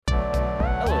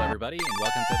everybody, and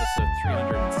welcome to episode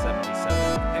 377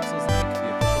 of Pixels Night, the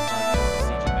official podcast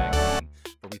of CG Magazine,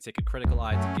 where we take a critical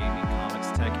eye to gaming, comics,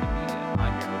 tech, and media.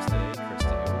 I'm your host today, Chris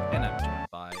DeHoop, and I'm joined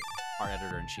by our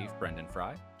editor-in-chief, Brendan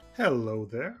Fry, Hello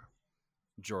there.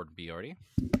 Jordan Biordi,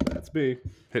 That's me,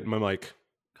 hitting my mic.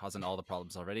 causing all the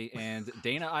problems already, and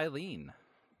Dana Eileen.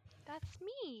 That's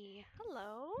me.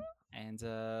 Hello. And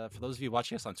for those of you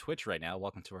watching us on Twitch right now,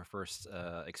 welcome to our first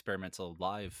experimental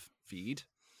live feed.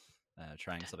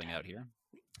 Trying something out here.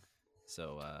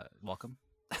 So, welcome.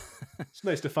 It's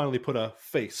nice to finally put a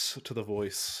face to the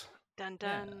voice. Dun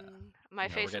dun. Yeah. My You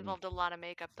know, we're face getting- involved a lot of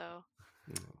makeup though.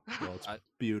 Well, it's I-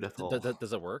 beautiful.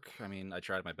 Does it work? I mean, I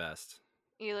tried my best.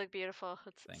 You look beautiful.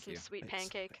 It's Thank some you. sweet Thanks,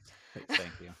 pancake. thanks.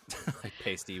 Thank you. Like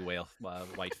pasty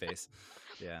white face.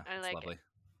 Yeah, I it's like it. lovely.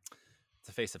 It's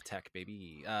the face of tech,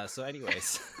 baby. So,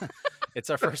 anyways, it's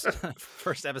our first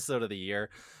first episode of the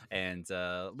year, and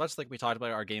much like we talked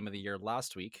about our game of the year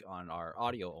last week on our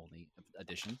audio only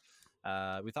edition,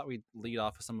 we thought we'd lead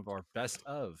off with some of our best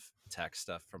of tech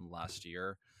stuff from last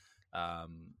year.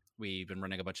 We've been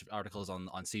running a bunch of articles on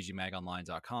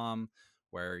cgmagonline.com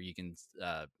where you can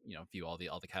view all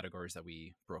the categories that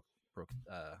we broke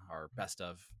our best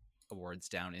of awards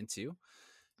down into.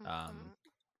 Mhm.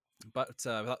 But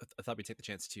I thought we'd take the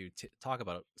chance to talk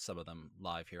about some of them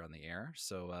live here on the air.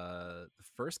 So the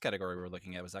first category we were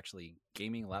looking at was actually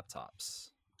gaming laptops.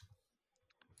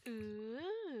 Ooh.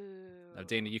 Now,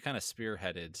 Dana, you kind of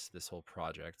spearheaded this whole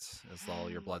project. As all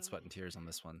your blood, sweat, and tears on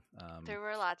this one. There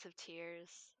were lots of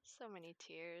tears. So many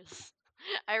tears.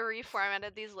 I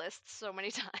reformatted these lists so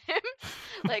many times,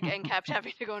 and kept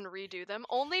having to go and redo them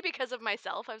only because of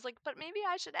myself. I was like, but maybe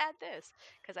I should add this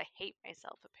because I hate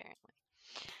myself apparently.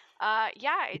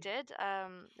 Yeah, I did.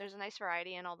 There's a nice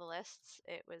variety in all the lists.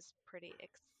 It was pretty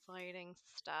exciting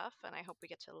stuff, and I hope we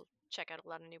get to check out a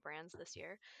lot of new brands this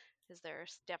year because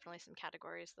there's definitely some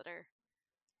categories that are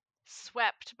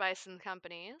swept by some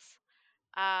companies.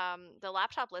 The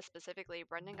laptop list specifically,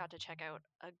 Brendan got to check out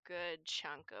a good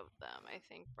chunk of them. I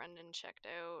think Brendan checked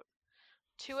out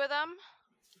 2 of them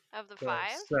of the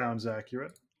 5. Sounds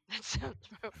accurate. That sounds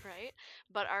about right.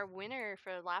 But our winner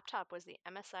for laptop was the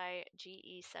MSI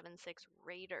GE76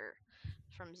 Raider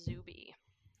from Zuby.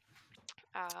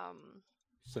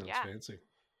 Sounds yeah. fancy.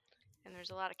 And there's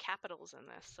a lot of capitals in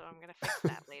this, so I'm going to fix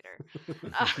that later.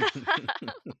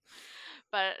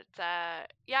 But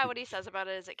yeah, what he says about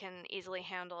it is it can easily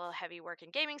handle heavy work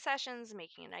and gaming sessions,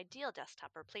 making an ideal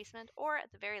desktop replacement, or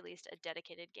at the very least, a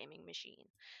dedicated gaming machine.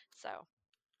 So,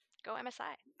 go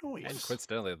MSI. And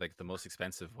coincidentally, like the most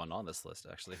expensive one on this list,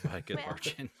 actually, by a good Well,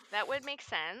 margin. That would make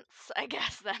sense, I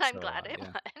guess. Then I'm So, glad it yeah.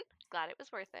 won. Glad it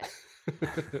was worth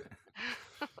it.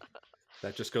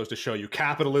 That just goes to show you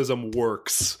capitalism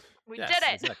works. We Yes, did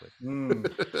it. Exactly.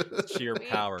 Mm. Sheer We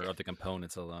power did of the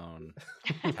components alone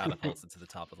catapults it to the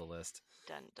top of the list.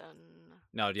 Dun dun.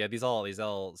 No, yeah, these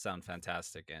all sound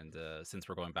fantastic, and since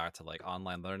we're going back to like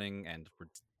online learning, and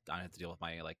I have to deal with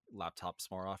my like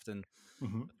laptops more often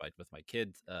Mhm. with my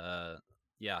kid.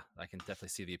 Yeah, I can definitely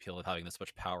see the appeal of having this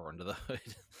much power under the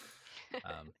hood.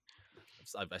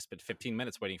 I spent 15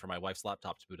 minutes waiting for my wife's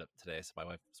laptop to boot up today, so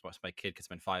my kid could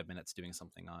spend 5 minutes doing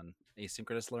something on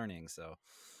asynchronous learning. So,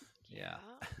 yeah.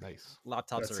 Nice. Laptops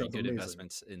That are a sounds good amazing.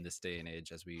 investment in this day and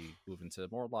age as we move into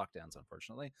more lockdowns,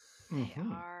 unfortunately. They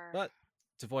Mhm. are. But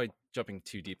to avoid jumping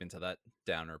too deep into that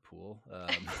downer pool,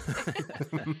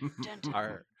 Dun, dun.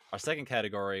 our second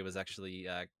category was actually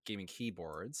gaming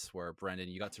keyboards, where Brendan,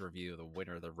 you got to review the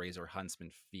winner of the Razer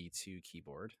Huntsman V2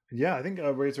 keyboard. Yeah, I think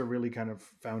Razer really kind of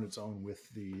found its own with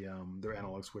their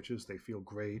analog switches. They feel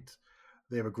great.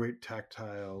 They have a great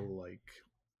tactile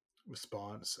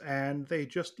response, and they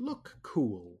just look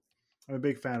cool. I'm a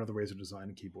big fan of the Razer design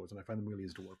and keyboards, and I find them really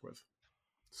easy to work with.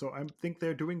 So I think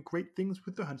they're doing great things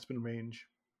with the Huntsman range.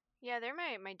 Yeah, they're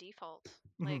my default.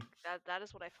 Mhm. That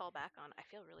is what I fall back on. I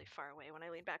feel really far away when I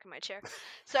lean back in my chair.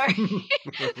 Sorry,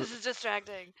 this is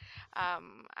distracting.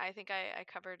 I think I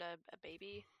covered a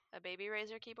baby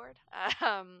Razer keyboard,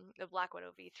 the Black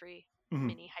Widow V3 Mhm.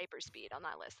 Mini Hyperspeed on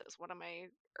that list. That was one of my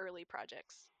early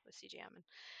projects with CGM, and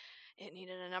it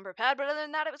needed a number pad, but other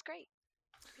than that, it was great.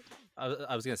 Good time.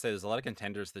 I was gonna say there's a lot of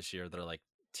contenders this year that are like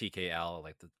TKL,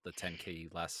 like the 10K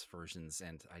less versions,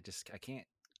 and I can't.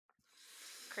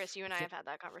 Chris, you and I have had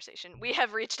that conversation. We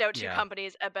have reached out to Yeah.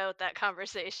 companies about that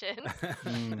conversation.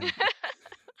 Mm.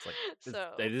 It's like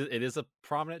So it is a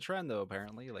prominent trend though.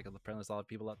 Apparently, apparently there's a lot of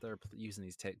people out there using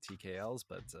these TKLs,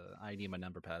 but I need my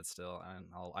number pad still, and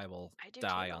I will I do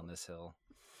die too. on this hill.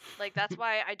 that's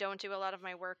why I don't do a lot of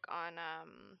my work on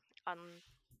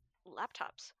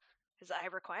laptops because I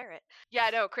require it. Yeah,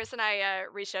 no. Chris and I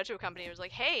reached out to a company. It was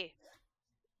like, hey,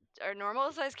 Are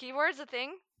normal size keyboards a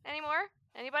thing anymore?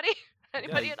 Anybody?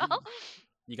 Anybody Yeah, at all?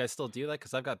 You guys still do that?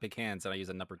 Because I've got big hands and I use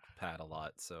a number pad a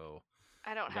lot. So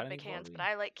I don't you got have any big hands, but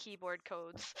Barbie? I like keyboard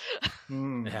codes.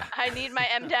 Mm. Yeah, I need my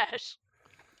M dash.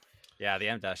 yeah. The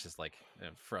M dash is like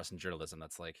for us in journalism.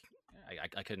 That's like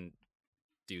I couldn't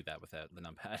do that without the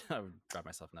numpad. I would drive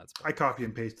myself nuts. I copy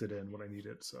and paste it in when I need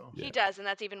it. So Yeah. He does, and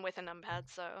that's even with a numpad.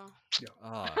 So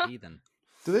Oh, heathen.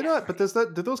 Do they Yeah, not? But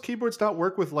do those keyboards not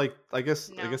work with like? I guess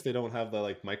No. they don't have the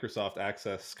like Microsoft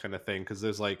Access kind of thing because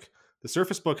there's like the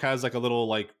Surface Book has like a little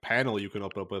like panel you can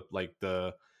open up with like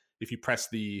if you press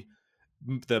the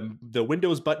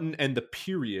Windows button and the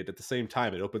period at the same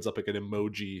time, it opens up like an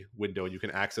emoji window and you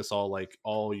can access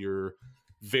all your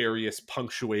various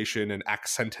punctuation and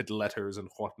accented letters and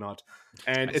whatnot.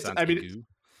 And That it's sounds I like mean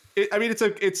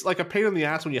goo. it's like a pain in the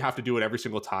ass when you have to do it every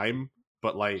single time,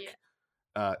 but like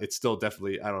it's still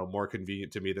definitely, I don't know, more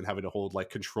convenient to me than having to hold like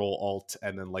Control Alt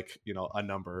and then like a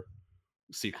number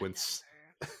sequence.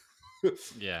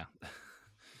 Yeah.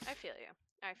 I feel you.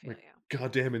 I feel Like, you.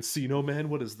 goddamn Encino, man,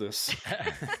 what is this?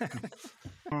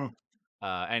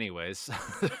 Anyways,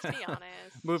 Let's be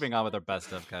honest. moving on with our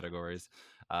best of categories.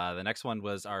 The next one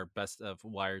was our best of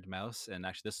wired mouse, and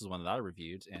actually, this is one that I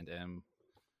reviewed and am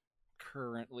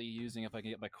currently using if I can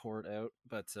get my cord out.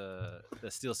 But the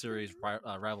SteelSeries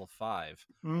Rival 5.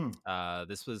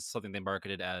 This was something they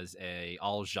marketed as a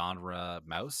all genre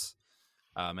mouse.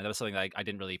 And that was something that I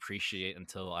didn't really appreciate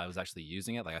until I was actually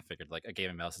using it. Like I figured, like a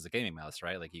gaming mouse is a gaming mouse,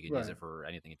 right? Like you can use Right. it for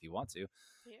anything if you want to.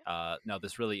 Yeah. No,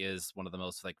 this really is one of the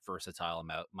most like versatile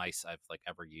mice I've like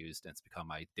ever used, and it's become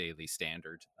my daily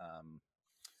standard.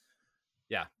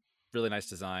 Yeah, really nice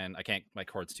design. I can't. My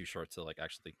cord's too short to like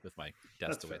actually with my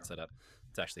desk That's the way it's fair. set up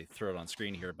to actually throw it on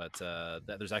screen here. But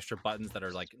there's extra buttons that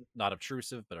are like not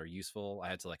obtrusive but are useful. I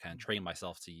had to like kind of train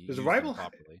myself to use Does the them Rival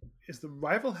properly. Is the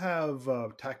Rival have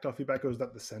tactile feedback, or is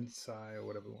that the Sensei or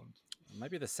whatever one? It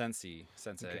might be the Sensei.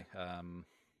 Okay.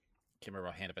 Can't remember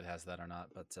offhand if it has that or not,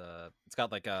 but it's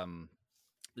got like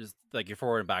there's like your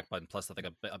forward and back button plus like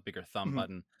a bigger thumb Mhm.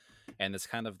 button, and this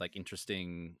kind of like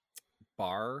interesting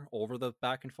bar over the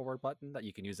back and forward button that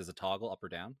you can use as a toggle up or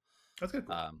down. That's good.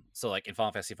 Cool. So like in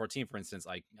Final Fantasy 14, for instance,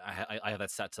 I have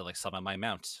that set to like summon my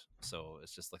mount, so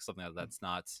it's just like something that's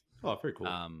not Oh, very cool.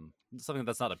 something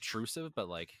that's not obtrusive, but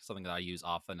like something that I use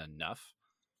often enough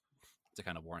to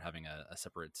kind of warrant having a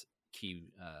separate key,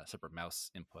 separate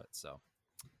mouse input. So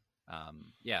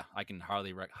yeah, I can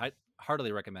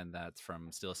heartily recommend that from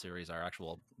SteelSeries, our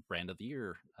actual brand of the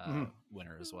year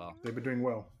winner as well. They've been doing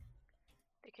well.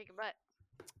 They kick a butt.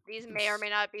 These may or may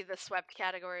not be the swept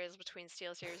categories between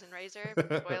SteelSeries and Razer.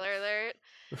 Spoiler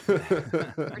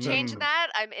alert. We're changing that.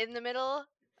 I'm in the middle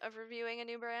of reviewing a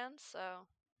new brand, so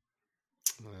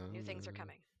new things are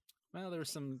coming. Well, there's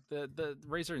some the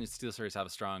Razer and SteelSeries have a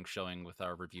strong showing with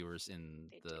our reviewers in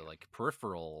They the do. like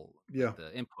peripheral, Yeah.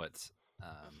 the input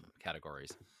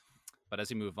categories. But as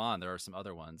we move on, there are some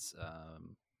other ones.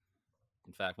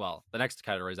 In fact, well, the next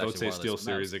category is Don't actually say wireless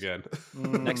SteelSeries mouse.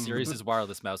 again. Next series is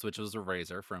wireless mouse, which was a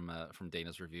Razer from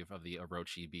Dana's review of the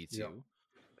Orochi B2. Yeah.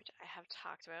 Which I have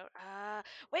talked about.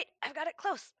 Wait, I've got it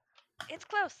close. It's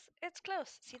close. It's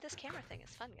close. See, this camera thing is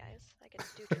fun, guys. I get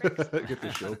to do tricks. Get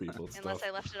to show people Unless stuff.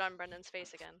 I left it on Brendan's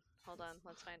face again. Hold on,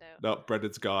 let's find out. No,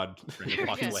 Brendan's gone. Brendan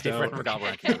walked Yes. away. No. Brendan forgot we're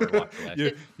on camera. Walked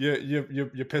away.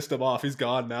 You pissed him off. He's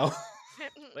gone now.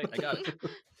 Wait, I got it.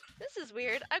 This is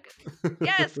weird.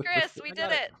 Yes, Chris, we I did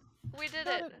got it. it. We did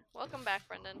Got it. it. Welcome back,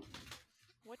 Brendan.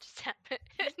 What just happened?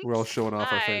 We're all showing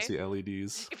off our Hi. fancy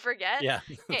LEDs. You forget? Yeah,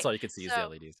 that's Okay, all you can see is so- the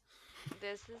LEDs.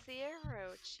 This is the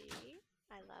Orochi.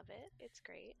 I love it. It's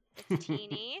great. It's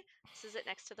teeny. This is it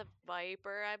next to the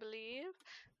Viper, I believe.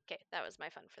 Okay, that was my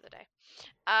fun for the day.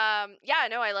 Yeah,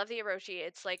 no, I love the Orochi.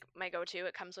 It's like my go-to.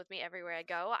 It comes with me everywhere I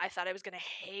go. I thought I was gonna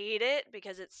hate it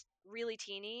because it's really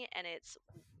teeny and it's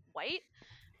white.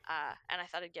 And I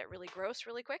thought it'd get really gross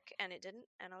really quick, and it didn't,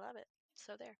 and I love it.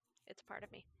 So there, it's a part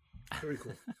of me. Very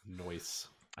cool. Noise.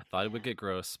 I thought it would get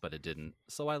gross, but it didn't.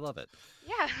 So I love it.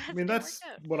 Yeah, I mean, it that's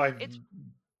worked out. what I It's-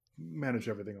 manage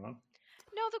everything on.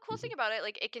 No, the cool thing about it,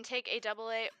 like, it can take a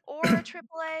AA or a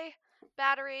AAA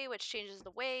battery, which changes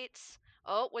the weights.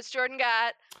 Oh, what's Jordan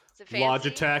got? Is it fancy?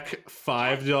 Logitech,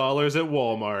 $5 at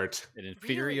Walmart. An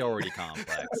inferiority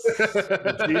complex.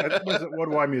 What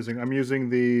do I'm using? I'm using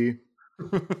the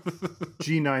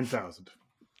G9000.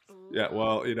 Yeah,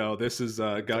 well, this is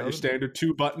got your standard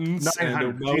 2 buttons and a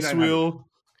 900, mouse G900. wheel.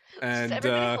 Just And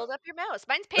everybody hold up your mouse.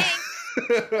 Mine's pink.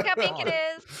 Look how pink it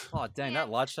is. Oh dang, Yeah.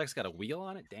 that Logitech's got a wheel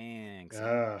on it. Dang, son.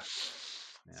 Yeah.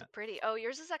 So pretty. Oh,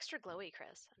 yours is extra glowy,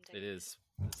 Chris. I'm It digging is.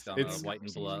 It's got It's- a white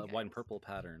and purple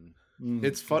pattern.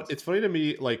 It's fun. It's funny to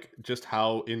me, like just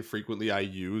how infrequently I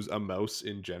use a mouse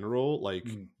in general. Like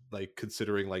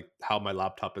considering like how my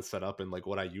laptop is set up and like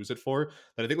what I use it for.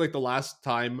 But I think like the last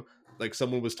time like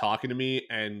someone was talking to me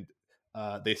and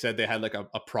they said they had like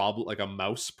a problem, like a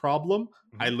mouse problem.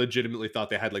 I legitimately thought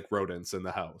they had like rodents in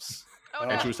the house. Oh And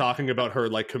no. she was talking about her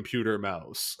like computer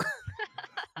mouse.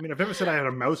 I mean, I've never said I had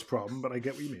a mouse problem, but I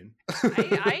get what you mean.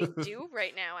 I do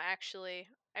right now, actually.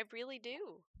 I really do.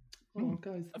 Oh,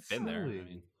 guys, I've been there. I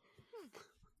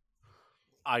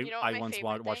mean, You know what I my once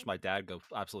favorite watched thing? my dad go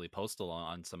absolutely postal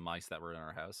on some mice that were in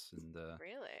our house, and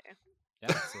Really?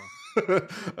 yeah,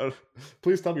 so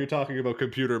Please tell me you're talking about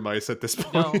computer mice at this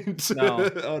No, point. no.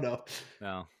 Oh no.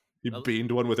 no, He A-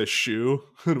 beamed one with a shoe.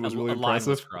 It was really a line was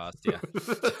impressive. crossed. Yeah,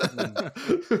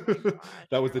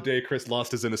 That was the day Chris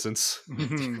lost his innocence.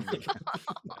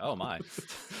 oh my.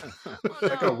 Oh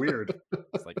That got no. weird.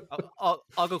 It's like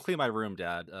I'll go clean my room,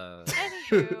 Dad.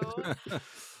 Anywho,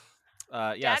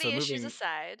 Yeah. daddy So issues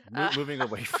aside. moving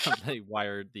away from the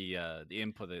wired, the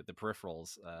input, the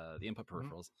peripherals, the input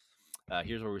peripherals.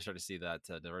 Here's where we start to see that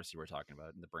diversity we're talking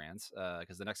about in the brands.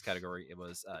 Because the next category it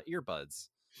was earbuds,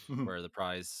 where the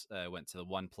prize went to the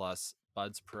OnePlus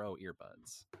Buds Pro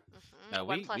earbuds. Now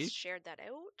OnePlus shared that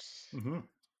out.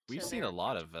 We've to seen their a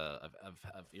lot of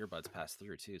earbuds pass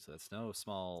through too, so it's no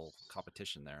small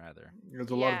competition there either. There's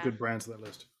a lot of Yeah. good brands on that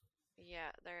list.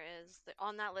 Yeah, there is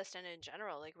on that list, and in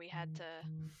general, like we had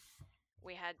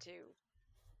to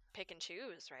pick and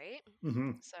choose, right?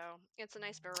 So it's a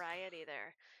nice variety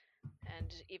there,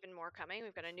 and even more coming.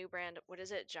 We've got a new brand. What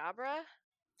is it? Jabra.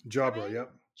 Jabra, Coming?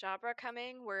 yep. Jabra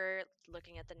coming. We're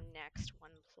looking at the next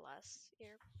OnePlus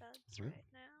earbuds right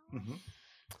now.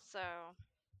 So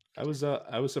I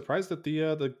was surprised that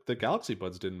the Galaxy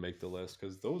Buds didn't make the list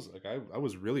because those like I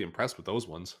was really impressed with those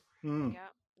ones. yeah,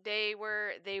 they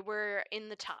were in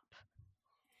the top.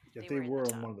 Yeah, They they were in were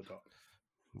the on top. one of the top.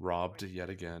 Robbed yet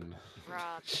again.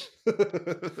 Robbed.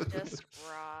 Just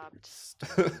robbed.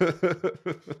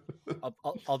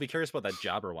 I'll be curious about that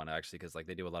Jabra one actually, because like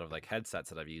they do a lot of like headsets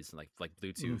that I've used and like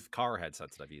Bluetooth car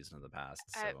headsets that I've used in the past.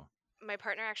 So My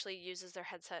partner actually uses their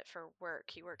headset for work.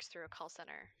 He works through a call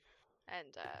center, and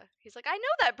he's like, "I know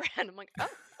that brand." I'm like, "Oh,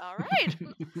 all right."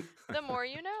 The more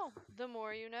you know. The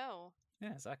more you know.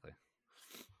 yeah, exactly.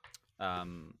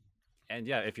 And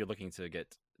yeah, if you're looking to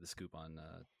get the scoop on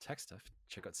tech stuff,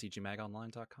 check out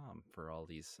cgmagonline.com for all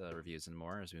these reviews and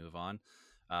more as we move on.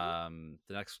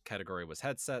 The next category was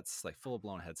headsets, like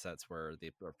full-blown headsets, where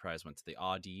the prize went to the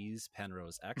Audeze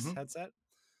Penrose X headset.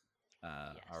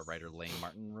 Our writer Lane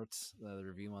Martin wrote the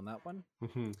review on that one.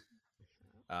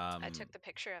 I took the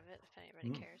picture of it if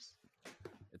anybody cares.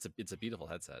 It's a beautiful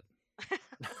headset.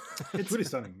 It's really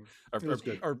stunning. It was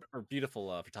good. Or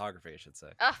beautiful photography, I should say.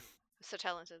 Ah, so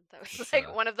talented. That was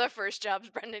like one of the first jobs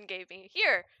Brendan gave me.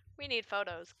 Here, we need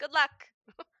photos. Good luck.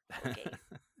 Okay.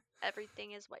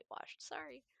 Everything is whitewashed.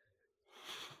 Sorry.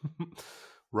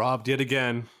 Robbed yet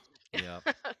again. Yeah.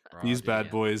 These bad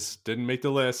boys didn't make the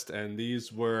list, and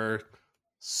these were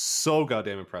so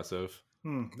goddamn impressive. They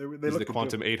These are the look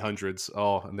Quantum 800s.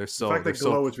 Oh, and they're so. The fact that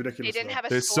glow is ridiculous. They didn't have a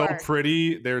They're score. so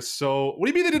pretty. They're so. What do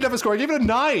you mean they didn't have a score? I gave it a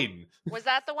 9. Was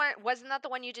that the one? Wasn't that the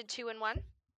one you did 2 and 1?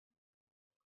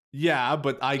 Yeah,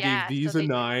 but I Yeah, gave these so a they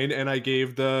 9, and I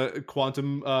gave the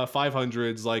Quantum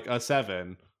 500s like a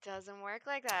 7. Doesn't work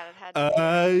like that. It had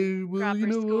to be Well, proper you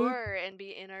know what? score and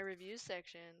be in our review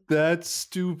section. That's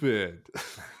stupid.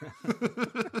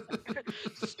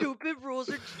 Stupid rules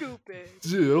are stupid.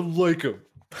 Dude, I don't like them.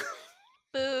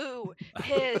 Boo.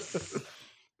 Hiss.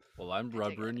 Well, I'm I dig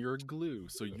rubber it. and you're glue,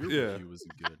 so your Yeah. review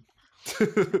isn't good.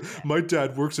 My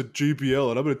dad works at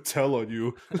JBL, and I'm gonna tell on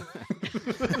you.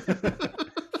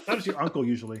 That is your uncle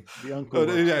usually. The uncle.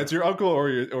 Yeah, it's your uncle or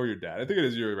your dad. I think it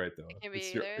is you right though. It can be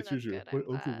It's either, it's that's usually good, my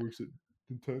I'm uncle glad. works at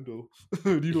Nintendo.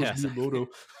 He knows Yeah, exactly. Miyamoto.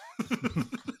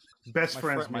 Best My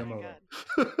friends, friend- Oh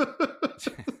my Miyamoto. God.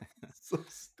 So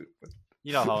stupid.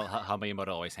 You know how Miyamoto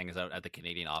always hangs out at the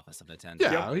Canadian office of Nintendo.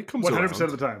 Yeah, he comes 100% around.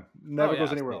 of the time. Never yeah,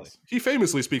 goes anywhere absolutely. else. He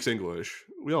famously speaks English.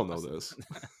 We all know this.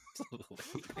 Absolutely.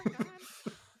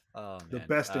 Oh, The man.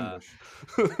 best English.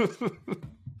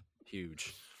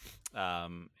 Huge.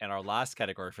 And our last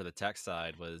category for the tech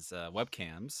side was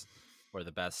webcams, where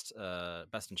the best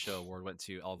in show award went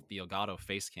to the Elgato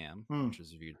Facecam, which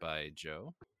was reviewed by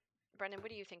Joe. Brendan,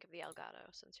 what do you think of the Elgato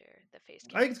since you're the face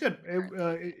I think it's good.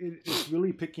 currently? It's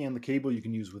really picky on the cable you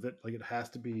can use with it. Like it has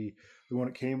to be the one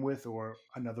it came with, or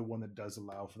another one that does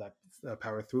allow for that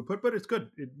power throughput. But it's good.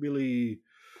 It really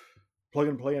plug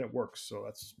and play, and it works. So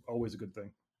that's always a good thing.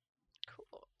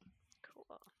 Cool.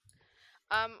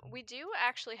 We do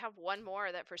actually have one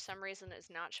more that for some reason is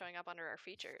not showing up under our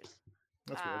features.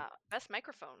 That's weird. Best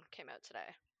microphone came out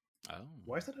today. Oh,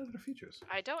 Why is that under features?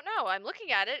 I don't know. I'm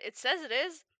looking at it. It says it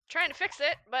is. Trying to fix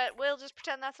it, but we'll just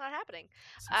pretend that's not happening.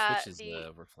 some switches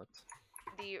were flipped.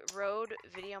 The Rode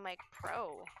VideoMic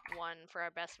Pro won for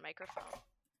our best microphone.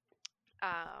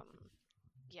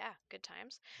 Yeah, good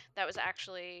times. That was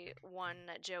actually one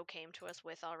that Joe came to us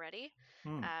with already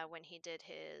when he did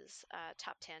his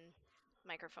top 10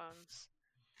 microphones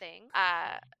thing.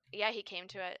 Yeah, he came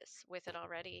to us with it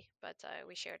already, but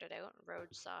we shared it out.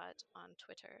 Rode saw it on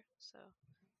Twitter, so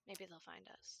maybe they'll find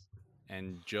us.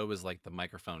 And Joe is like the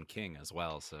microphone king as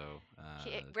well. So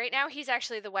right now, he's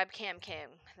actually the webcam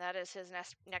king. That is his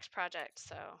next project.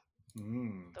 So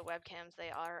the webcams, they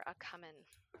are a coming.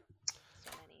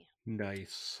 So many.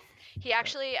 Nice. He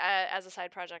actually, as a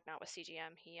side project, not with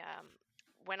CGM, he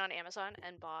went on Amazon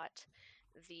and bought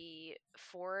the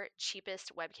 4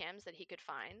 cheapest webcams that he could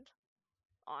find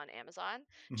on Amazon,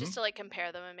 just to like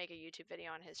compare them and make a YouTube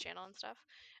video on his channel and stuff.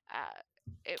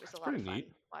 It was a lot of fun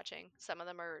watching. Some of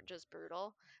them are just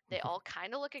brutal. They all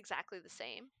kind of look exactly the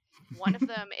same. One of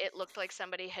them, it looked like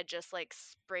somebody had just like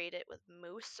sprayed it with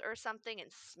mousse or something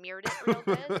and smeared it real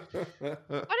good. But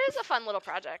it was a fun little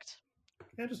project.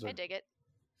 Interesting. I dig it.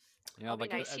 Yeah,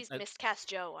 like nice. He's Miscast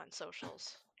Joe on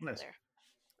socials. Nice. There.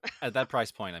 At that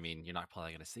price point, I mean, you're not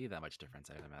probably going to see that much difference,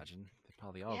 I'd imagine. They're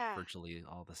probably all virtually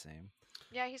all the same.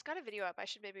 Yeah, he's got a video up. I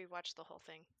should maybe watch the whole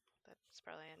thing. That's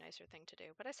probably a nicer thing to do.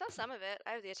 But I saw some of it.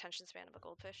 I have the attention span of a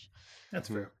goldfish. That's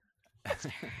fair. It's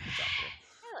accurate.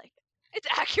 I like it. It's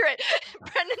accurate.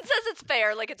 Brendan says it's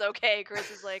fair, like it's okay.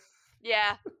 Chris is like,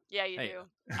 yeah, you do.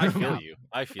 I feel you.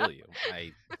 I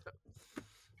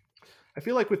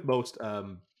feel like with most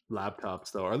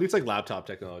laptops, though, or at least like laptop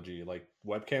technology, like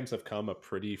webcams have come a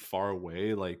pretty far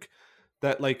way. Like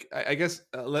that, like I guess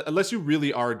unless you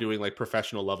really are doing like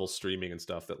professional level streaming and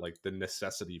stuff, that like the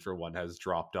necessity for one has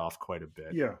dropped off quite a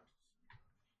bit. Yeah.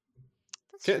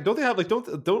 Don't they have like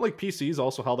don't like PCs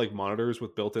also have like monitors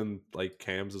with built-in like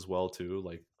cams as well too,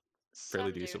 like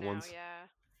fairly decent ones? Yeah,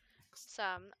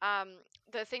 some.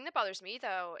 The thing that bothers me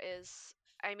though is,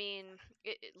 I mean,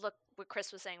 look what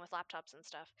Chris was saying with laptops and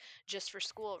stuff. Just for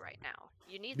school right now,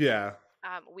 you need. Yeah.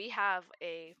 We have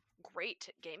a great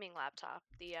gaming laptop,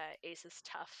 the Asus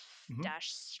TUF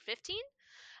 -15.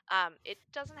 It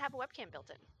doesn't have a webcam built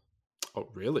in. Oh,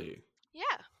 really?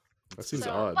 Yeah. That seems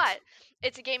odd. But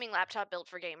it's a gaming laptop built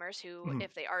for gamers who,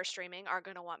 if they are streaming, are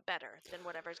going to want better than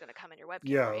whatever's going to come in your webcam.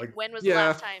 Yeah. Right? Like, when was the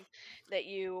last time that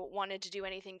you wanted to do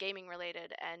anything gaming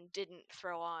related and didn't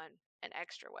throw on an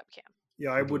extra webcam?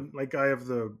 Yeah, I wouldn't. Like, I have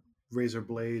the Razer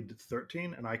Blade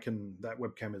 13, and that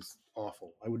webcam is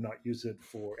awful. I would not use it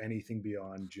for anything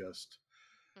beyond just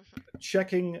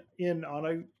checking in on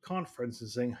a conference and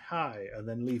saying hi and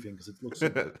then leaving because it looks so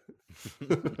good.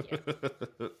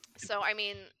 So, I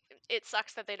mean, it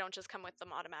sucks that they don't just come with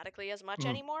them automatically as much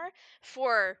anymore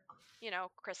for,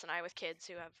 Chris and I with kids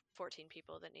who have 14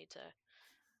 people that need to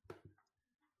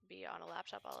be on a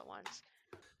laptop all at once.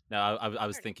 No, I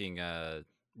was thinking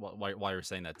while you were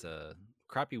saying that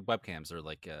crappy webcams are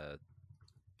like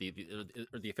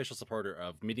the official supporter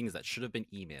of meetings that should have been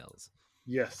emails.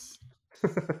 Yes.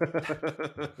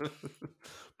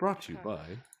 Brought to you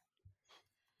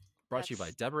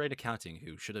by Deborah Accounting,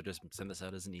 who should have just sent this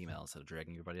out as an email instead of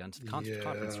dragging everybody onto the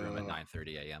conference room at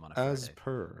 9:30 a.m. on a Friday.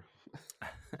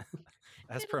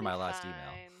 As per my last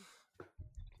email.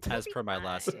 As per my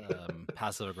last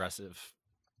passive aggressive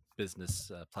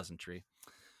business pleasantry.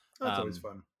 That's always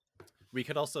fun. We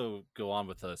could also go on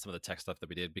with some of the tech stuff that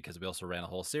we did, because we also ran a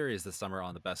whole series this summer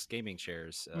on the best gaming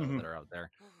chairs that are out there.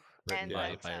 Written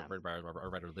by our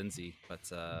writer Lindsay,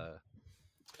 but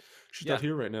she's not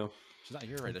here right now. She's not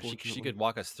here right now. She could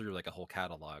walk us through like a whole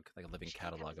catalog, like a living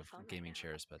catalog of gaming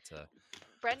chairs. But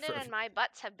Brendan and my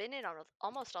butts have been in on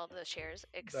almost all of the chairs,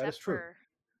 except for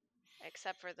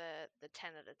the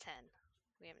 10 out of 10.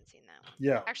 We haven't seen that one.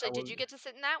 Yeah. Actually, did you get to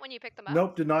sit in that when you picked them up?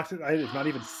 Nope, did not. I have not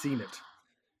even seen it.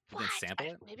 You didn't sample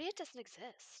it? Maybe it doesn't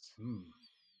exist.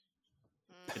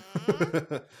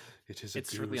 It's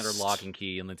strictly under lock and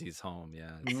key in Lindsay's home.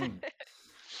 Yeah.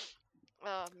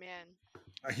 Oh man.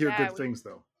 I hear good things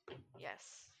though.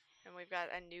 Yes, and we've got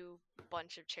a new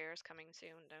bunch of chairs coming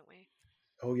soon, don't we?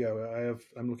 Oh yeah,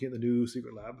 I'm looking at the new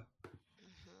Secret Lab.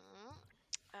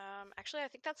 Actually, I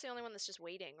think that's the only one that's just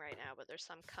waiting right now, but there's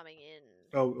some coming in.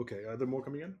 Oh, okay. Are there more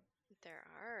coming in? There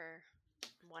are.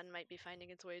 One might be finding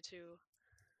its way to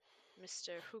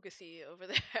Mr. Hugathy over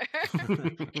there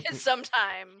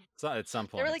sometime. So at some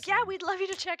point. They were like, yeah, we'd love you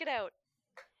to check it out.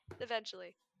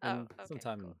 Eventually. Okay,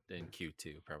 sometime in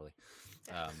Q2, probably.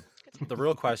 The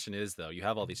real question is, though, you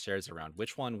have all these chairs around.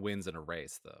 Which one wins in a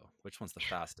race, though? Which one's the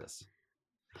fastest?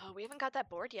 Oh, we haven't got that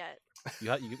board yet. You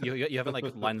haven't like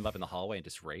lined them up in the hallway and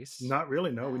just race? Not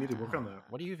really. No, we need to work on that.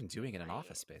 What are you even doing in an Right.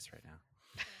 office space right now?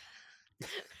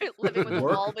 Living with a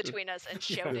Work. wall between us and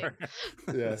shouting.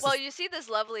 Yes. Well, you see this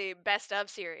lovely best of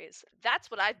series. That's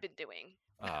what I've been doing.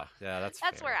 Ah, yeah, that's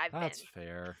That's fair. where I've That's been.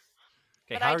 fair.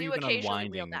 Okay, But how I are do you been occasionally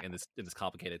wield unwinding that in this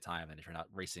complicated time then if you're not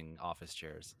racing office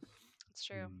chairs? It's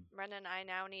true. Mm. Brendan and I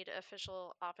now need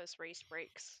official office race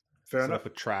breaks. Fair Set enough. up a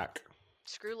track.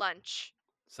 Screw lunch.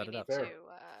 Set we it up. need Fair.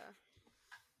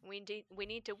 to. We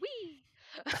need to wee.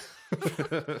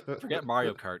 Forget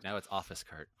Mario Kart. Now it's Office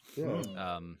Kart.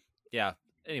 Yeah. Yeah.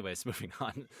 Anyways, moving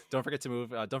on. Don't forget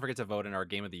to vote in our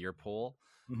Game of the Year poll.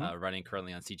 Mhm. Running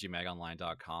currently on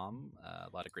cgmagonline.com. A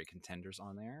lot of great contenders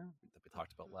on there that we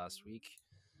talked about last week.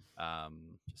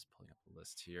 Just pulling up the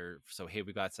list here. So hey,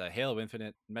 we got Halo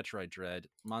Infinite, Metroid Dread,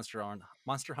 Monster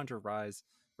Hunter Rise,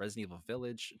 Resident Evil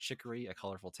Village, Chicory: A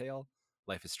Colorful Tale,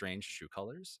 Life is Strange: True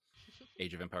Colors,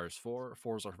 Age of Empires 4,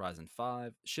 Forza Horizon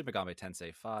 5, Shin Megami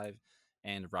Tensei 5,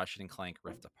 and Ratchet and Clank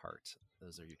Rift Apart.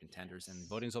 Those are your contenders, and Yes.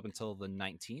 voting's open until the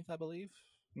 19th, I believe.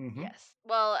 Mhm. Yes.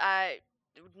 Well,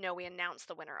 no, we announced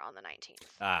the winner on the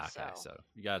 19th. Ah, okay. So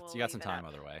you got we'll some leave it time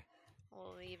up. other way.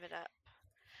 We'll leave it up.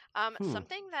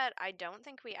 Something that I don't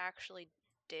think we actually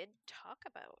did talk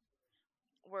about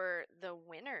were the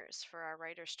winners for our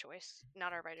writer's choice.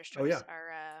 Not our writer's choice. Oh,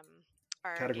 yeah.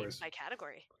 Our Categories. games by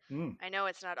category. Mm. I know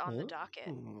it's not on the docket,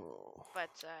 Oh. but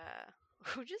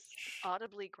who just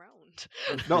audibly groaned?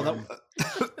 No,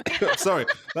 that sorry.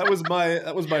 That was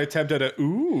my attempt at a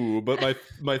ooh, but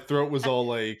my throat was all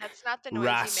like That's not the noise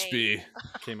raspy.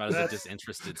 Came out as a That's-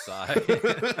 disinterested sigh.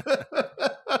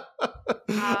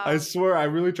 I swear, I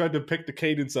really tried to pick the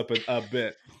cadence up a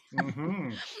bit.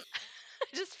 Mhm.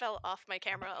 I just fell off my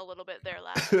camera a little bit there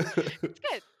laughing. It's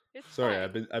good. It's Sorry, fine.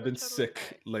 I've been We're totally sick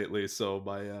fine. lately, so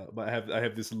I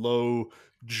have this low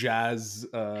jazz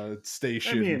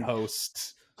station mean,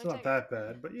 host It's not that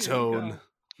bad, but tone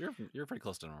You're pretty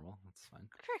close to normal. That's fine.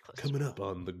 Very close. to coming me. up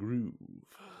on the groove.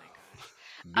 Oh my gosh.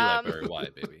 Be like Barry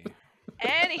White, baby.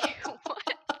 Anywho,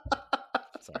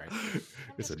 Sorry.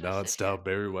 It's a just gonna sit non-stop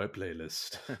Barry White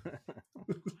playlist.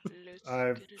 let's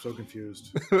I'm get it so on.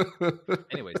 confused.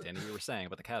 Anyways, Danny, you were saying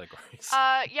about the categories.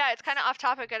 Yeah, it's kind of off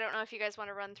topic. I don't know if you guys want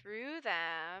to run through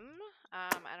them. I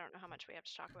don't know how much we have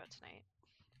to talk about tonight.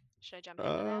 Should I jump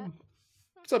into that?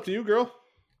 It's up to you, girl.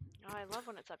 Oh, I love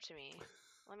when it's up to me.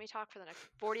 Let me talk for the next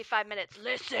 45 minutes.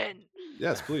 Listen.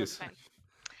 Yes, please. Fine.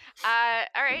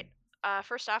 All right.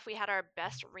 First off, we had our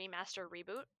best remaster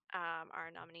reboot.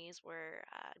 Our nominees were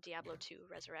Diablo 2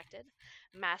 Resurrected,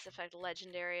 Mass Effect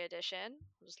Legendary Edition.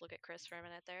 We'll just look at Chris for a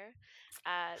minute there.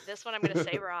 This one I'm going to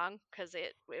say wrong because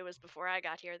it was before I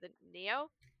got here. The Neo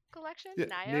collection? Yeah,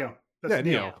 Nio? Neo. Yeah, Neo.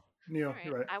 Neo. Neo, All right.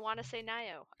 you're right. I want to say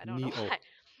Nio. I don't know Neo. why.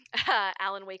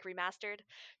 Alan Wake Remastered,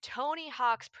 Tony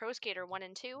Hawk's Pro Skater 1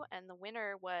 and 2, and the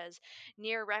winner was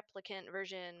Near Replicant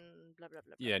version blah blah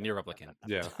blah. Yeah, blah, Near blah, blah, Replicant. blah,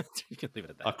 blah, Yeah. blah. You can leave it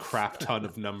at A that. crap ton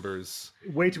of numbers.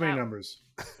 Way too many Wow. numbers.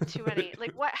 Too many.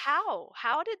 Like what? How?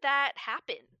 How did that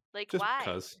happen? Like Just why?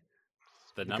 because.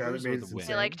 The The guy that numbers or made the it win?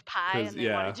 They liked pie 'Cause, and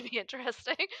they wanted to be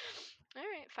interesting. All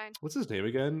right, fine. What's his name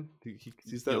again?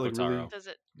 He's that Yoko like Taro. really. Does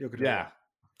it? Yoko Taro. Yeah.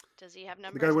 Does he have The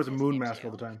numbers? guy in wears a his moon name mask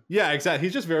all too? the time. Yeah, exactly.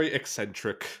 He's just very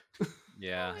eccentric.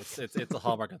 Yeah, it's a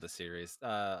hallmark of the series.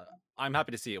 I'm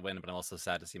happy to see it win, but I'm also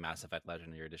sad to see Mass Effect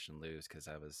Legendary Edition lose because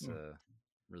I was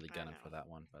really I gunning know. for that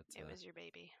one. But It was your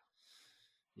baby.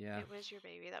 yeah, It was your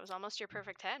baby. That was almost your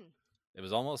perfect 10. it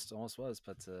was almost was.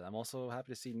 But I'm also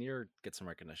happy to see Nier get some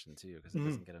recognition too because it Mhm.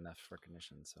 doesn't get enough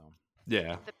recognition. So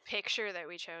Yeah. The picture that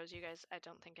we chose, you guys, I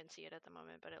don't think can see it at the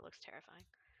moment, but it looks terrifying.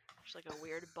 There's like a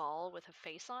weird ball with a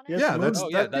face on it. Yes, Yeah, moon- that's oh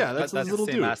yeah, that's that's his the little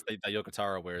same dude. mask that Yoko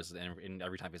Taro wears in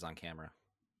every time he's on camera.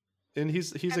 And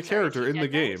he's I'm a sorry, is character he in the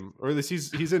dead game, or at least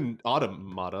he's in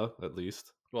Automata at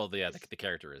least. Well, the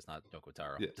character is not Yoko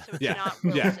Taro. Yeah. So it's Yeah. not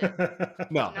Yeah. Wilson.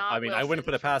 No, Not I mean, I wouldn't Wilson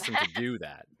put it from past him that. to do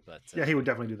that, but yeah, he would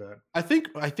definitely do that. I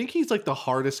think he's like the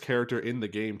hardest character in the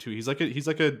game too. He's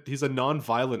a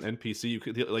non-violent NPC. You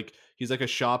could he's like a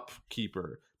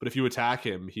shopkeeper, but if you attack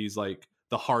him, he's like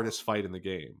the hardest fight in the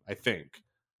game. I think.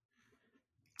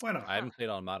 Why not? I haven't played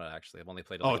Automata actually. I've only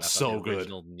played Oh, like, it's enough of so the good.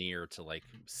 original Nier to like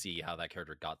see how that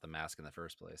character got the mask in the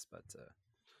first place. But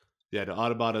Yeah, the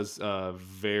Automata's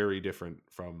very different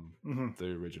from Mhm.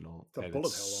 the original. It's a and bullet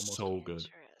it's hell almost. so good.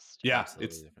 Interesting. Yeah, absolutely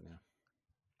it's different now.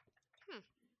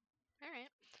 All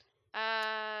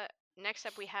right. Next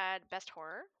up we had Best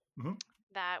Horror. Mhm.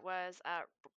 That was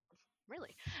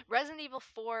really Resident Evil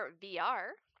 4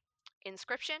 VR,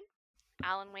 Inscription,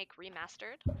 Alan Wake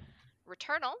Remastered,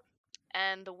 Returnal,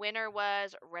 and the winner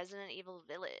was Resident Evil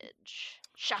Village.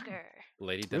 Shocker.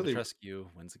 Lady Really? Dimitrescu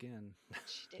wins again.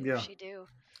 She do. Yeah. She do.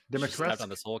 She stepped on Dimitrescu.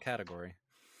 this whole category.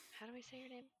 How do we say her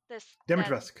name? That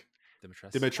Dimitrescu.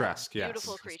 Dimitrescu, yes.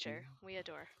 beautiful creature we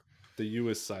adore. The U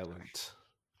is silent.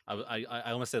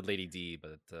 I almost said Lady D,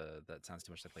 but that sounds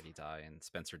too much like Lady Di, and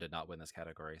Spencer did not win this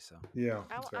category, so Yeah.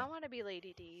 that's fair. I want to be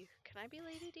Lady D. Can I be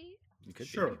Lady D? you could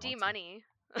Sure. be if you D want to. Money.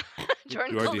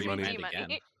 Jordan You are calls D me Money. D And again.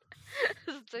 Money.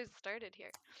 So I started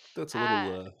here. That's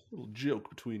a little joke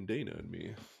between Dana and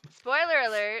me. Spoiler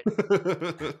alert.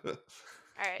 All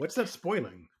right. What's that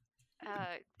spoiling?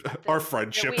 Our that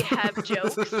friendship. we have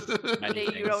jokes Many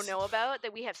that you don't things. know about,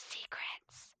 that we have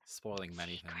secrets. Spoiling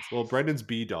many things. Well, Brendan's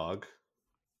B dog.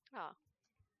 Oh,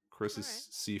 Chris is Alright.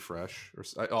 C fresh. Or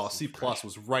C C plus fresh.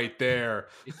 was right there.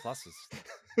 C plus is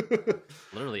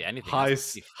literally anything. high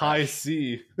has to be high fresh.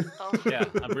 C. oh. Yeah,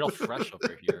 I'm real fresh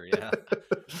over here. Yeah.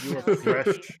 You are No,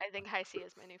 fresh. I think High C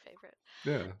is my new favorite.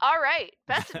 Yeah. All right,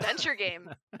 best adventure game.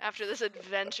 After this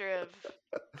adventure of,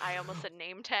 I almost said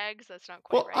name tags. That's not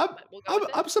quite Well, right, but we'll go with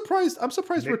it. I'm surprised. I'm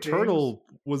surprised Nicknames? Returnal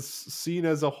was seen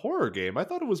as a horror game. I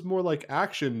thought it was more like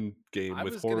action game I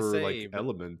with was gonna horror say, like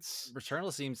elements.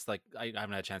 Returnal seems like I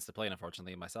haven't had a chance to play it,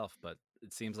 unfortunately, myself, but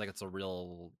it seems like it's a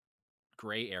real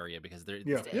gray area because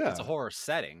Yeah. it's Yeah. a horror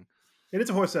setting, It is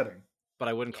a horror setting. but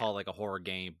I wouldn't Yeah. call it like a horror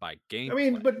game by game. I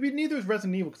mean, but neither is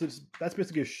Resident Evil because that's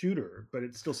basically a shooter, but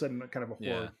it's still set in a kind of a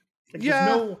Yeah. horror. Like,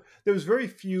 Yeah. there was very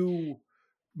few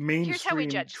Here's how we mainstream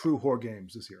judge true horror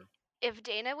games this year. If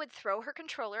Dana would throw her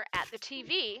controller at the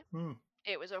TV, Hmm.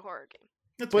 it was a horror game.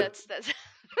 That's But- fair. That's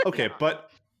Okay, No. but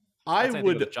I That's anything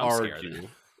with would a jump scare, argue. then.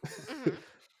 Mhm.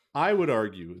 I would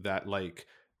argue that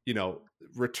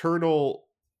Returnal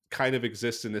kind of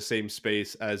exists in the same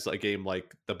space as a game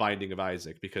like The Binding of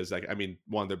Isaac because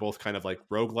one, they're both kind of like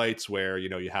roguelites where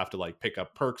you have to like pick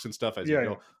up perks and stuff as Yeah,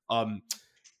 you go.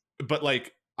 But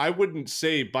like I wouldn't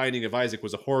say Binding of Isaac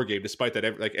was a horror game despite that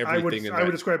everything in I would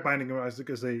that describe Binding of Isaac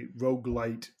as a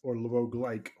roguelite or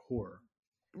roguelike horror.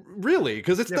 really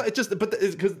because it's Yeah. not, it just but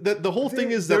because the whole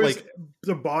thing is that There's like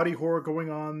the body horror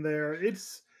going on there.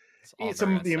 all Some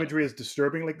very of the imagery is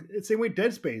disturbing. Like it's the same way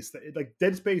Dead Space. Like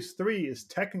Dead Space 3 is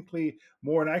technically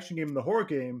more an action game than the horror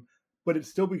game, but it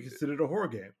still be considered a horror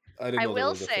game. I didn't I know there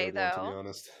will was a say, third one, to though, be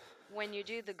honest. When you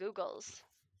do the Googles,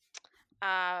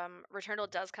 Returnal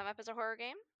does come up as a horror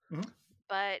game, Mhm.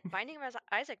 but Binding of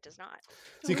Isaac does not.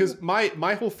 See, because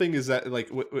my whole thing is that like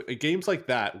games like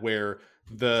that where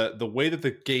the way that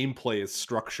the gameplay is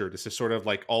structured is to sort of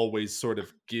like always sort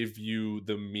of give you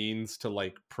the means to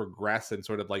like progress and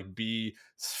sort of like be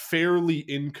fairly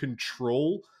in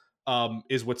control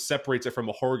is what separates it from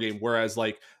a horror game. Whereas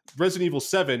like Resident Evil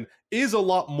 7 is a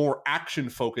lot more action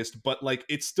focused, but like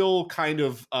it still kind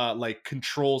of like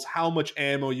controls how much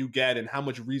ammo you get and how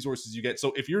much resources you get.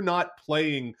 So if you're not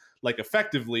playing like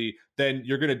effectively, then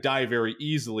you're gonna die very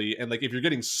easily. And like if you're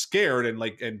getting scared and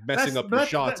like and messing up your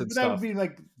shots and that stuff. would be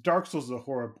like Dark Souls is a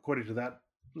horror according to that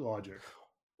logic.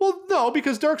 Well, no,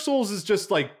 because Dark Souls is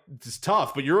just like it's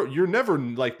tough, but you're never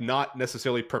like not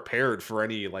necessarily prepared for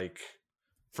any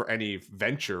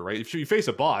venture, right? If you face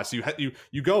a boss,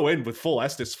 you go in with full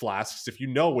Estus flasks. If you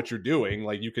know what you're doing,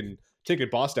 like you can take a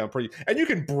boss down pretty, and you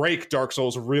can break Dark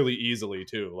Souls really easily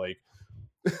too. Like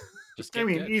Just I get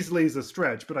mean, good. easily is a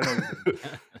stretch, but I know. What you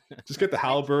mean. just get the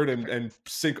halberd and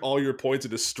sink all your points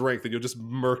into strength, and you'll just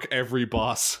murk every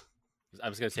boss. I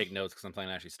was gonna take notes because I'm planning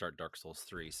to actually start Dark Souls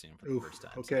 3 soon for the Oof, first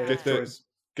time. okay, Get good the- choice.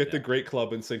 Get the Yeah. Great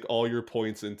Club and sink all your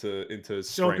points into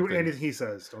strength. Don't do and anything he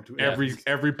says. Don't do Yeah. anything.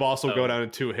 Every boss will go So- down in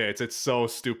 2 hits. It's so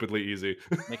stupidly easy.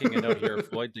 Making a note here: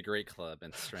 avoid the Great Club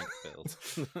and strength build.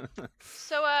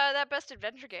 So that best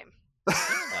adventure game.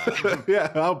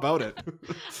 Yeah, how about it?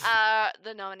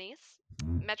 The nominees: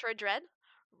 Metroid Dread,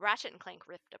 Ratchet and Clank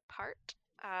Rift Apart,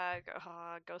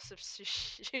 Ghost of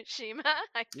Tsushima.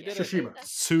 I You can't did it. say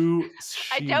Tsushima.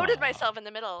 that. I doubted myself in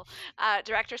the middle.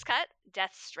 Director's Cut,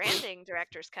 Death Stranding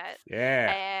Director's Cut,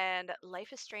 Yeah. and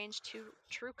Life is Strange 2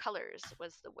 True Colors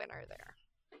was the winner there.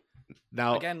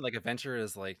 Now, Again, like adventure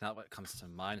is like not what comes to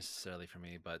mind necessarily for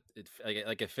me, but it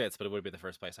fits. But it would be the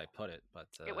first place I put it. But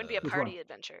It wouldn't be a Which party one?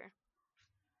 adventure.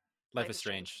 Life is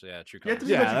Strange. Yeah, True Yeah, Colors. it's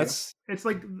yeah, adventure game. that's It's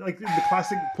like the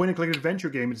classic point and click adventure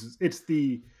game. It's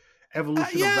the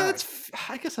evolution yeah. of that.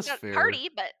 I guess that's Not fair. party,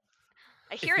 but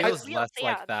I hear It it feels feels less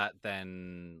yeah. like that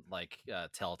than like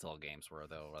Telltale games were,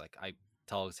 though. Like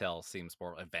Telltale seems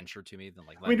more adventure to me than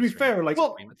like. I mean, to be Life is Strange. fair, like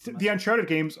Well, the Uncharted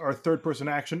games are third-person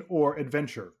action or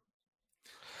adventure.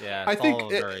 Yeah, I it's think all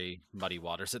very muddy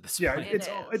waters at this Yeah, point.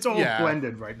 it's all Yeah.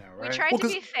 blended right now, We right? tried Well, to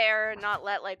 'cause- be fair, not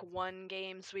let like one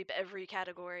game sweep every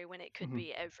category when it could Mhm.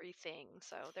 be everything.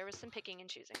 So there was some picking and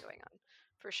choosing going on,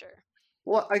 for sure.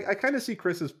 Well, I kind of see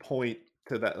Chris's point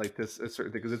to that, like this a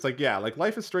certain thing, because it's like, yeah, like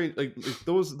Life is Strange, like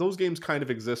those games kind of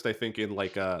exist, I think, in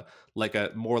like a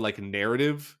more like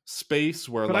narrative space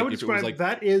where But I like would if it was describe like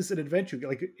that is an adventure.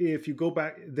 Like if you go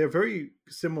back, they're very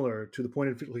similar to the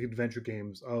point of like adventure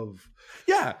games of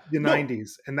yeah the no,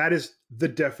 90s, and that is the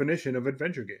definition of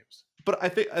adventure games. but I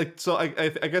think so. I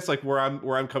guess like where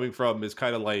I'm coming from is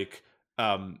kind of like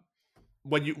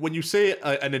when you say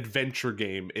an adventure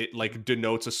game, it like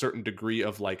denotes a certain degree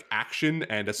of like action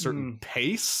and a certain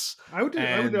pace. I would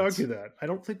And- argue that. I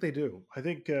don't think they do. I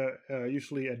think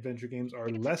usually adventure games are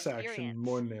think it's less action, experience.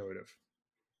 more narrative.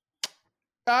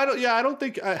 I don't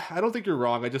think you're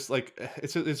wrong. I just like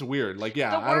it's weird. Like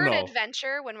yeah, The I don't word know.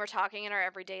 adventure, when we're talking in our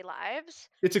everyday lives,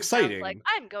 It's sounds exciting. like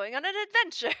I'm going on an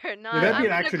adventure, not that'd I'm be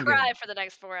an going to action cry game. for the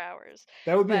next 4 hours.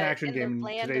 That would be an But action in the game in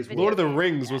land of today's video Lord of the games,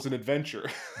 Rings yeah. was an adventure.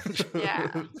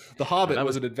 Yeah. The Hobbit That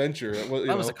was was- an adventure. It was, you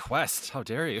That was know, a quest. How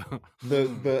dare you?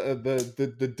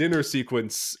 the dinner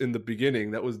sequence in the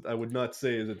beginning, that was, I would not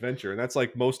say is adventure, and that's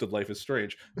like most of Life is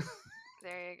Strange.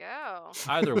 There you go.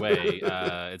 Either way,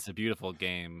 it's a beautiful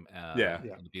game. Yeah.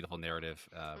 Yeah. and a beautiful narrative,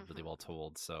 really Mhm. well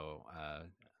told. So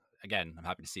again, I'm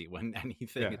happy to see it win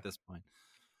anything Yeah. at this point.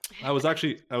 I was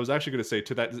actually going to say,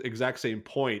 to that exact same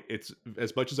point, it's,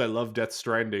 as much as I love Death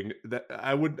Stranding, that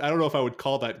I don't know if I would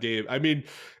call that game. I mean,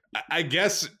 I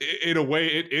guess in a way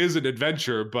it is an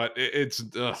adventure, but it's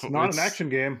It's not an action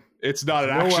game. It's not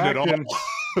an No action at action. all.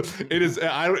 It is.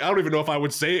 I don't even know if I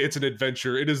would say it's an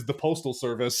adventure. It is the Postal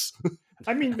Service.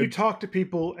 I mean, you talk to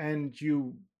people and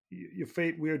you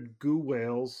fight weird goo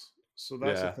whales, so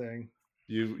that's Yeah. a thing.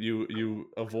 You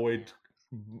avoid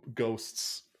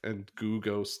ghosts and goo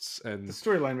ghosts and The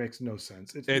storyline makes no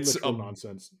sense. It's literal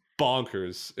nonsense.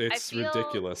 bonkers. It's feel-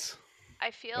 ridiculous. I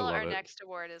feel love our it. next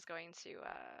award is going to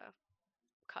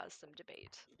cause some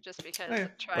debate, just because yeah.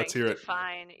 trying Let's to hear it.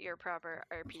 define your proper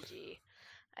RPG.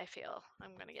 I feel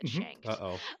I'm gonna get Mhm. shanked.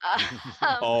 Uh-oh.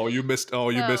 Um, Oh, you missed. Oh,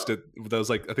 you missed so- it. That was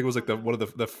like, I think it was like one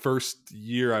of the first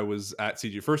year I was at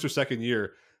CG, first or second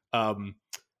year. And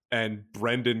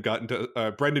Brendan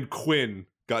Quinn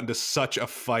got into such a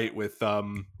fight with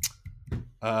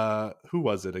who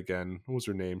was it again? What was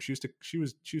her name? She used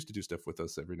to do stuff with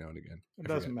us every now and again. It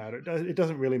I doesn't forget. matter. It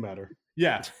doesn't really matter.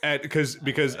 Yeah, and because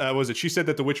was it? She said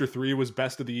that The Witcher 3 was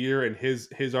best of the year, and his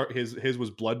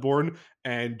was Bloodborne,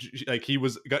 and like he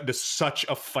got into such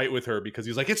a fight with her because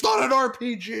he's like, it's not an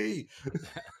RPG.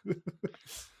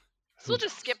 so we'll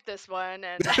just skip this one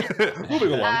and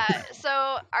Moving along.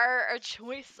 so our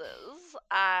choices,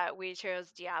 we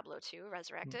chose Diablo 2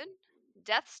 Resurrected,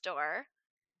 Death's Door,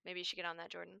 maybe you should get on that,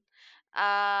 Jordan,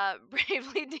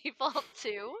 Bravely Default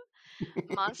 2,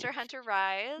 Monster Hunter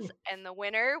Rise, and the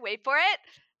winner, wait for it,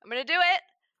 I'm gonna do it,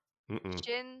 Mm-mm.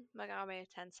 Shin Megami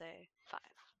Tensei 5.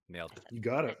 Nailed it. You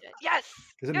got I it. did. Yes.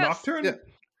 Is it yes. Nocturne? Yeah.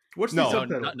 What's No. the No,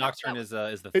 subtitle? Nocturne is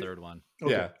the It- third one.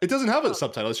 Okay. Yeah, it doesn't have Oh. a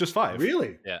subtitle. It's just 5.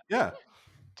 Really? Yeah.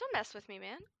 Don't mess with me,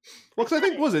 man. Well, because I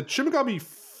think, was it Shin Megami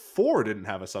 4 didn't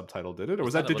have a subtitle, did it, or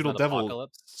was that Digital Devil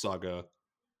Apocalypse? Saga?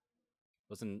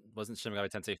 Wasn't Shin Megami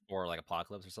Tensei 4 like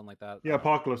Apocalypse or something like that? Yeah,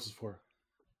 Apocalypse is 4.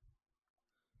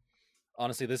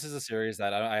 Honestly, this is a series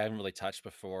that I haven't really touched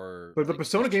before. But the like,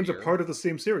 Persona this games are year. part of the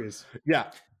same series.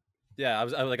 Yeah, Yeah, I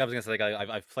was gonna say, like,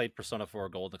 I've played Persona 4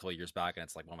 Gold a couple of years back, and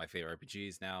it's like one of my favorite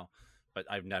RPGs now. But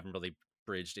I've never really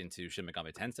bridged into Shin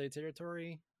Megami Tensei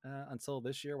territory until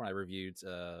this year when I reviewed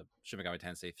Shin Megami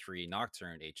Tensei 3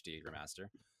 Nocturne HD remaster.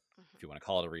 If you want to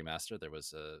call it a remaster, there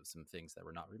was some things that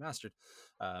were not remastered.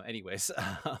 Anyways,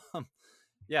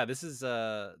 yeah, this is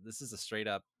a straight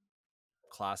up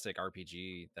classic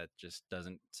RPG that just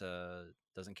doesn't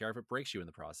care if it breaks you in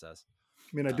the process.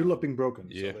 I mean, I do love being broken.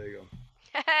 Yeah. So there you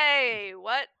go. Hey,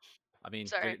 what? I mean,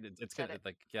 Sorry, it's said gonna it.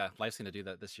 like, yeah, life's gonna do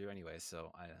that this year anyway.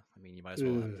 So I mean, you might as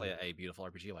well play Ugh. a beautiful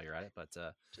RPG while you're at it. But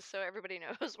Just so everybody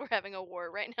knows, we're having a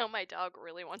war right now. My dog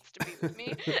really wants to be with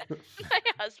me. My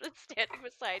husband's standing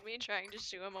beside me trying to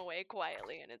shoo him away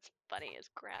quietly, and it's funny as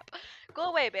crap. Go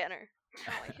away, Banner.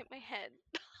 Oh, I hit my head.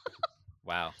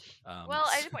 wow. Well,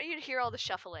 I just want you to hear all the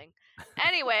shuffling.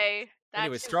 Anyway, that's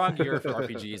anyway, your strong vote. year for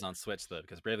RPGs on Switch though,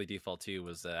 because Bravely Default 2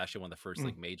 was actually one of the first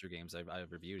like major games I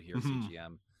reviewed here at Mhm.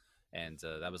 CGM, and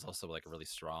that was also like a really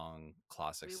strong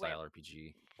classic We style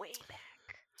RPG. Way back.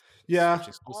 yeah,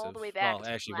 Switch All the exclusive. way back Well,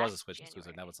 to it actually was a last Switch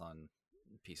exclusive. Now January. it's on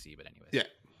PC, but anyways. Yeah.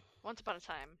 Once upon a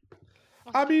time.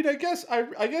 I mean, I guess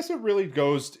it really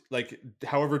goes like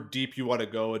however deep you want to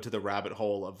go into the rabbit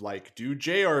hole of like, do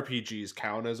JRPGs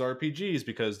count as RPGs?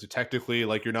 Because technically,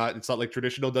 like, it's not like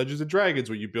traditional Dungeons and Dragons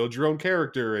where you build your own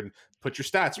character and put your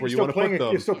stats where you want to put them.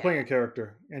 You're still playing a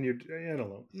character, and I don't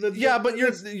know. Yeah, but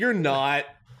you're not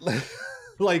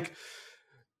like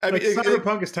I Like mean,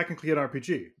 Cyberpunk is technically an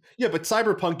RPG. yeah, but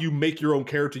Cyberpunk, you make your own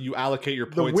character, you allocate your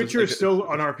The points. Witcher is still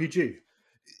an RPG.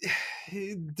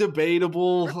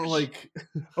 Debatable. Like,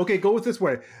 Okay, go with this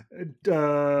way.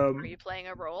 Are you playing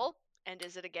a role? And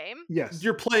is it a game? Yes.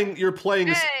 you're playing Hey!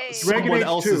 someone Dragon Age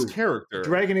else's 2. character.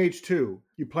 Dragon Age 2.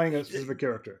 You're playing a specific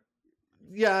character.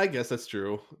 Yeah, I guess that's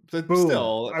true. But Boom.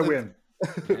 still, I win.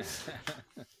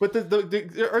 But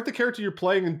aren't the character you're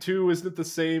playing in 2, isn't it the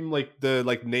same, like the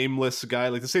nameless guy?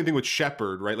 Like the same thing with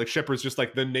Shepard, right? Like Shepard's just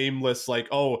like the nameless, like,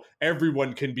 oh,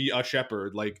 everyone can be a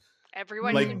Shepherd. Like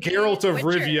Everyone like can be Geralt of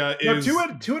Witcher. Rivia No, is two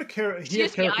had he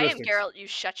has Excuse me, I am characteristics. Geralt. You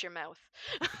shut your mouth.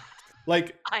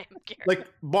 like I am Geralt. like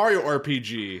Mario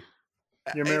RPG.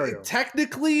 You're Mario.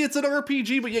 Technically, it's an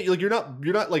RPG, but yeah, like you're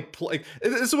not like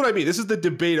this is what I mean. This is the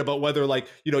debate about whether like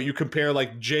you compare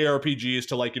like JRPGs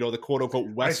to like the quote unquote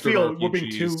I Western feel RPGs. we're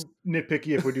being too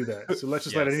nitpicky if we do that. So let's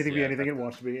just let Yes, anything be yeah, anything it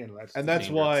wants to be, And that's Dangerous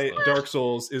why stuff. Dark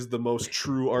Souls is the most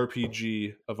true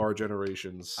RPG of our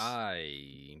generations.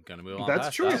 I'm gonna move on. That's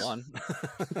past choice. that one.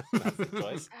 That's a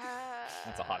choice.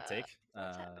 That's a hot take.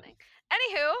 What's happening?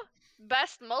 Anywho,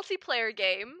 best multiplayer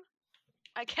game.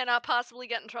 I cannot possibly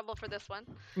get in trouble for this one.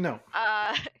 no.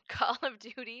 Call of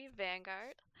Duty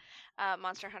Vanguard,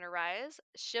 Monster Hunter Rise,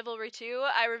 Chivalry 2.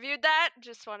 I reviewed that.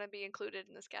 Just want to be included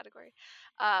in this category.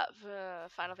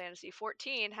 Final Fantasy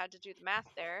 14. Had to do the math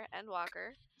there.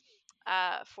 Endwalker.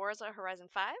 Forza Horizon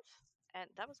 5. And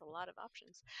that was a lot of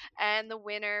options. And the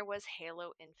winner was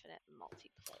Halo Infinite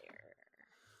Multiplayer.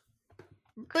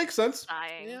 Makes sense.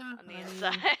 Dying Yeah, on the I mean,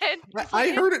 inside. I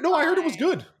heard it. No, I heard it was fine.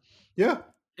 good. Yeah.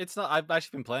 It's not. I've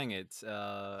actually been playing it,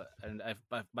 and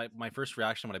my first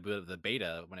reaction when I booted up the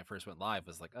beta when it first went live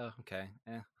was like, oh, okay,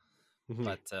 Mhm.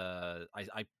 But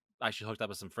I actually hooked up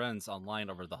with some friends online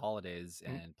over the holidays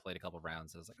and played a couple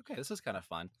rounds. I was like, okay, this is kind of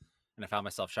fun, and I found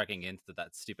myself checking into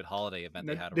that stupid holiday event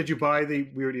they had. Did you buy the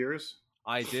weird ears?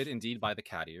 I did indeed buy the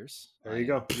cat ears. There you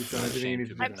go. You've done everything you need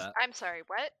to do. I'm sorry,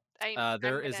 what?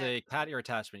 There is a cat ear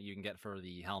attachment you can get for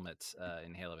the helmet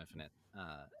in Halo Infinite,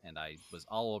 and I was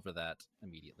all over that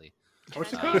immediately. Can I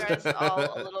What's it tell you cost? guys all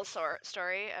a little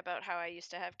story about how I used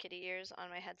to have kitty ears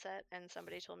on my headset, and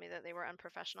somebody told me that they were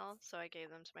unprofessional, so I gave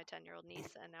them to my 10-year-old niece,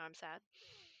 and now I'm sad.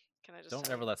 Can I just Don't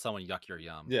tell ever you? let someone yuck your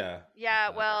yum. Yeah. Yeah,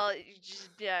 But- well,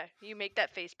 you make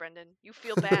that face, Brendan. You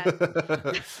feel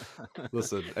bad.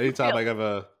 Listen, anytime I have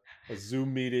a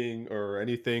Zoom meeting or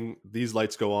anything, these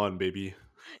lights go on, baby.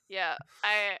 yeah,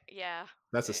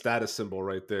 That's a status symbol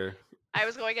right there. I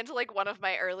was going into like one of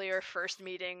my earlier first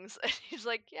meetings, and he's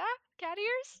like, "Yeah, cat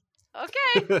ears."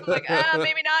 Okay, I'm like,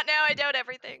 maybe not now. I doubt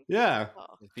everything. Yeah. Oh.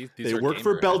 These They are work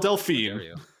for gamer Belle ads. How Delphine. dare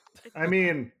you. I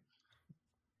mean,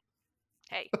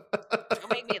 Hey, don't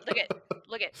make me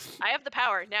look it. I have the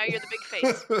power. Now you're the big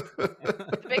face.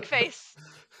 The big face.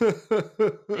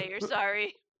 Say you're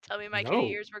sorry. Tell me my No. kitty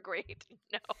ears were great.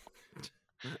 No.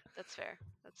 That's fair.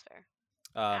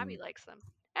 Abby Um, likes them.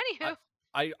 Anywho.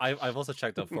 I've also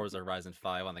checked out Forza Horizon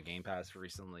 5 on the Game Pass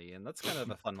recently, and that's kind of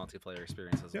a fun multiplayer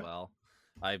experience as Yeah. well.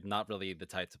 I'm not really the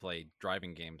type to play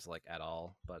driving games like at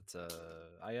all, but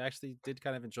I actually did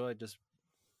kind of enjoy just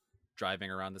driving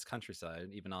around this countryside,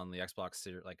 even on the Xbox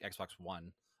like Xbox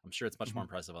One. I'm sure it's much more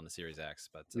impressive on the Series X,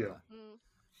 but Yeah.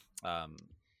 Mm.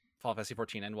 Final Fantasy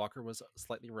 14 Endwalker was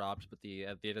slightly robbed, but the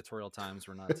editorial times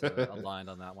were not aligned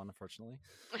on that one, unfortunately.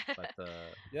 But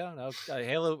yeah, no,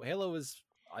 Halo is.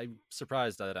 I'm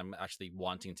surprised that I'm actually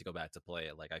wanting to go back to play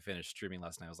it. Like I finished streaming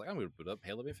last night. I was like, I'm going to boot up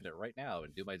Halo Infinite right now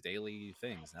and do my daily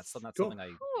things. That's not Cool.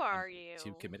 something Who are I'm you?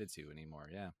 too committed to anymore.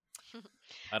 Yeah,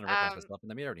 I don't recognize myself in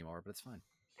the mirror anymore, but it's fine.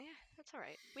 Yeah, that's all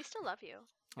right. We still love you.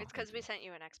 Oh, It's because thank we you. sent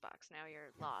you an Xbox. Now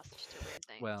you're lost to weird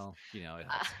things. Well, it Uh,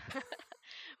 helps.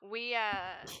 we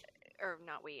or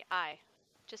not we,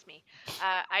 just me.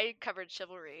 I covered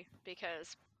Chivalry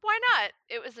because why not?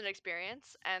 It was an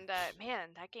experience, and man,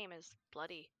 that game is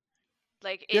bloody.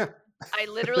 Like it, Yeah. I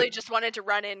literally just wanted to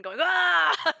run in, going the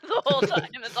whole time.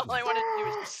 That's all I wanted to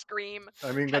do was scream.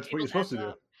 I mean, cut that's what you're people's supposed to heads do.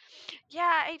 off.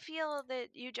 Yeah, I feel that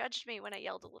you judged me when I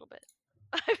yelled a little bit.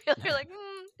 I feel you're like,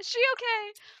 is she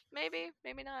okay?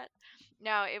 Maybe not.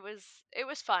 No, it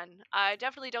was fun. I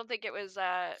definitely don't think it was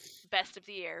best of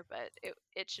the year, but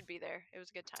it should be there. It was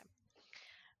a good time.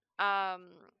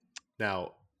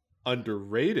 Now,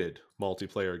 underrated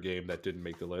multiplayer game that didn't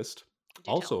make the list. Do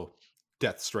tell. Also,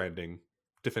 Death Stranding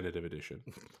Definitive Edition.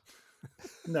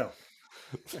 No.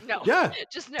 No. Yeah,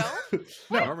 Just no.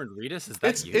 Norman Reedus, is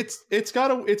that you? it's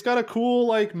got a cool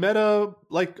like meta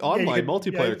like Yeah, you online could-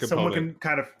 multiplayer yeah, Someone component, can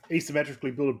kind of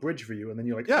asymmetrically build a bridge for you, and then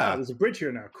you're like, Yeah. there's a bridge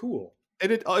here now. Cool.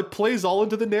 and it plays all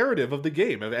into the narrative of the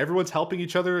game. Everyone's helping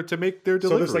each other to make their So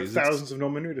deliveries. there's like It's- thousands of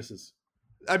Norman Reeduses.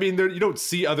 I mean, you don't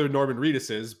see other Norman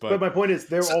Reeduses, But but my point is,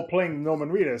 they're all playing Norman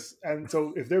Reedus, and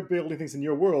so if they're building things in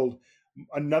your world,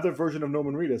 another version of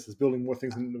Norman Reedus is building more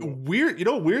things in the world.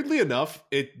 weirdly enough,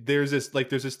 there's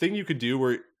this thing you can do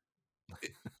where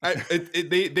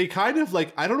they kind of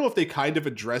like, I don't know if they kind of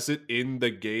address it in the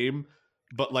game,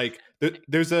 but like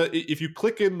there's if you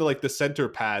click in the center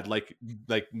pad, like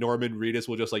Norman Reedus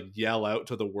will just like yell out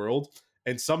to the world,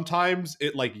 and sometimes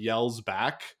it like yells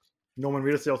back. Norman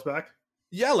Reedus yells back.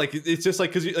 Yeah, like it's just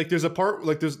like, because like there's a part,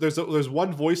 like there's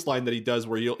one voice line that he does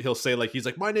where he'll say like, he's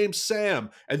like, my name's Sam,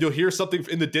 and you'll hear something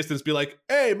in the distance be like,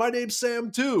 hey, my name's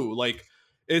Sam too. Like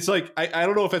it's like, I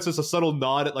don't know if it's just a subtle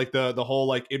nod at like the whole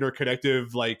like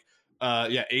interconnective like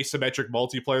asymmetric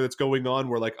multiplayer that's going on,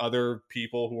 where like other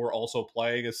people who are also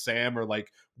playing as Sam are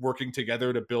like working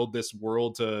together to build this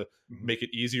world to make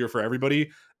it easier for everybody.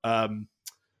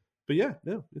 But yeah,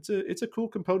 no, it's a cool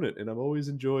component, and I'm always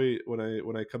enjoy when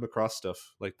I come across stuff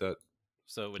like that.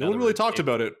 So No one really talked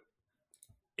about it.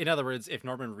 In other words, if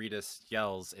Norman Reedus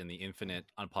yells in the infinite,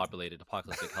 unpopulated,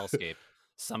 apocalyptic hellscape,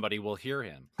 somebody will hear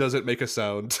him. Does it make a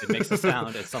sound? It makes a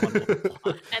sound, and someone will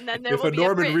fly. And then there If will a be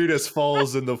Norman a bridge. Reedus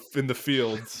falls in the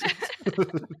fields,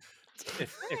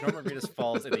 If Norman Reedus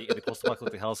falls in the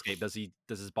post-apocalyptic hellscape,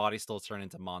 does his body still turn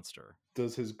into monster?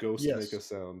 does his ghost Yes. make a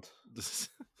sound?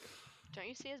 Don't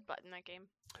you see his butt in that game?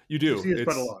 You do. You see his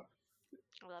butt a It's- lot.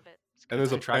 I love it. It's And good.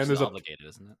 there's a Contractually obligated,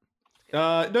 isn't it?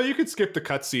 no, you could skip the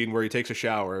cutscene where he takes a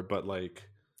shower, but like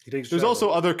He takes there's showers. also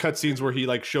other cutscenes where he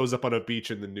like shows up on a beach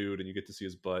in the nude and you get to see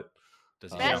his butt.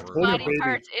 Does he Best shower? Holy body baby.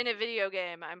 parts in a video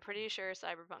game. I'm pretty sure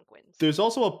Cyberpunk wins. There's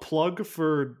also a plug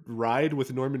for Ride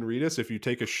with Norman Reedus if you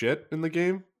take a shit in the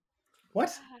game.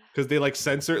 What? Because they like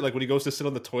censor, like when he goes to sit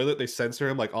on the toilet, they censor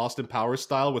him like Austin Powers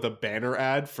style with a banner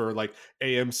ad for like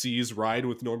AMC's Ride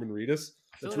with Norman Reedus.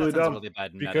 I feel That's like really that sounds dumb. a really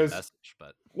bad meta Because- message,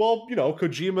 but Well, you know,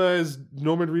 Kojima is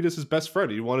Norman Reedus' best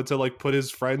friend. He wanted to like put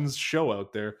his friend's show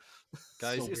out there.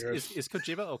 guys, So is weird.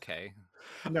 Kojima okay?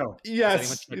 No. Yes,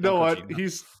 anyone you checked know on what?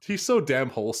 Kojima? He's so damn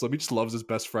wholesome. He just loves his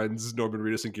best friends, Norman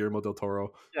Reedus and Guillermo del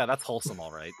Toro. Yeah, that's wholesome,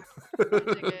 all right. I dig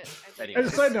it. I dig Anyway.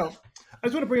 As a side note, I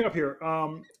just want to bring it up here.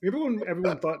 Everyone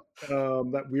thought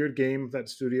that weird game, that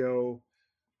studio,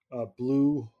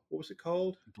 Blue, what was it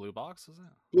called? Blue Box, was it?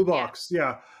 Blue Box,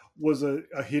 yeah, was a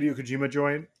Hideo Kojima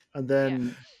joint, and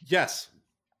then Yes.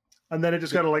 it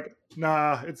just kind of like,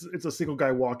 nah, it's a single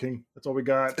guy walking. That's all we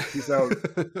got. Peace out.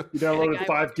 You downloaded guy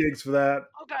 5 gigs for that.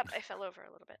 Oh god, I fell over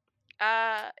a little bit.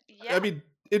 Yeah. I mean,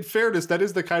 in fairness, that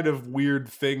is the kind of weird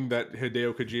thing that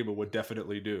Hideo Kojima would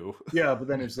definitely do. Yeah, but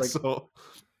then it's like So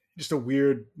just a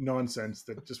weird nonsense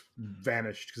that just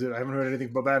vanished because I haven't heard anything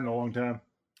about that in a long time.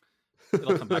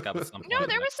 It'll come back up at some point. no, in the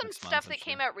there was next some 6 stuff months, I'm that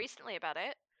came sure. out recently about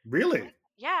it. Really?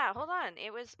 Yeah, hold on.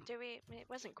 It was. It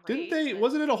wasn't great. didn't they? but-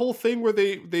 Wasn't it a whole thing where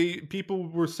they people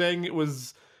were saying it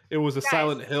was a Guys.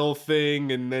 Silent Hill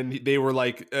thing, and then they were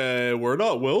like,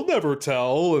 we'll never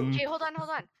tell, and Okay, hold on.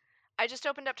 I just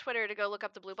opened up Twitter to go look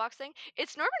up the Blue Box thing.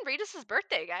 It's Norman Reedus'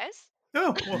 birthday, guys.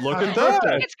 Oh, well, Look happy at that.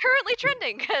 birthday. It's currently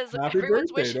trending because Happy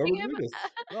everyone's birthday, wishing Norman him. Reedus.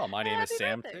 Well, my name is Happy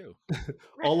Sam birthday. too.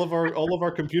 all of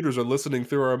our computers are listening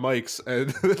through our mics,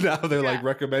 and now they're like Yeah.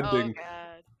 recommending. Oh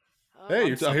god. Oh, Hey, I'm I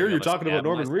hear something you're of a talking about scam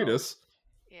Norman myself. Reedus.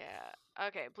 Yeah.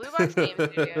 Okay. Blue Box Game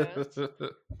Studios.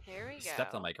 Here we go.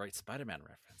 Stepped on my great Spider-Man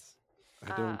reference.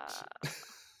 I don't.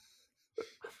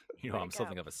 You know, Where'd I'm it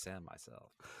something go? of a Sam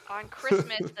myself. On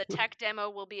Christmas, the tech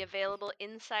demo will be available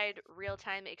inside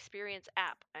Real-Time Experience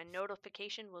app. A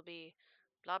notification will be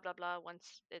blah blah blah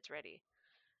once it's ready.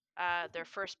 Their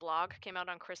first blog came out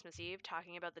on Christmas Eve,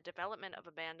 talking about the development of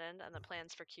Abandoned and the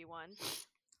plans for Q1.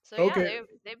 So yeah, Okay.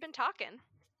 they've been talking.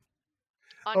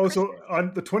 On Oh, Christmas. so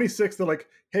on the 26th, they're like,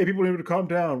 hey, people need to calm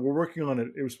down. We're working on it.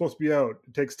 It was supposed to be out.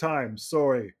 It takes time.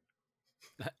 Sorry.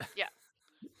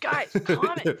 Guys,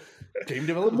 calm it. Game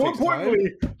development More takes time.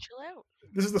 importantly, Chill out.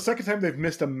 this is the second time they've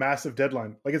missed a massive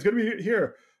deadline. Like, it's going to be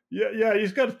here. Yeah, you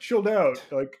just got to chilled out.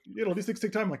 Like, these things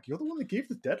take time. Like, you're the one that gave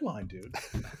the deadline, dude.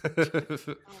 Oh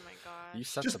my god. You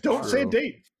set Just the don't bar. say a True.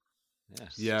 date. Yeah.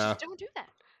 Yeah. Just don't do that.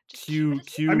 Just Q keep it a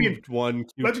Q I mean, one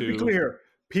Q Let's be two. clear.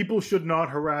 People should not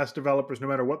harass developers no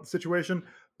matter what the situation.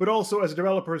 But also, as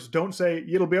developers, don't say,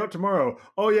 it'll be out tomorrow.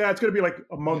 Oh, yeah, it's going to be like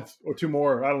a month or 2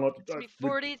 more. I don't know. It's gonna be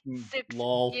 46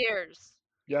 Lol. years.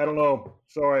 Yeah, I don't know.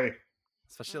 Sorry.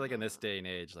 Especially like in this day and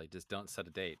age, like just don't set a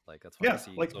date. Like that's why Yeah, we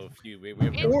see like- so few. We have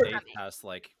It's no date coming. past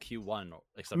like Q1.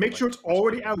 Except Make for, sure like, it's the first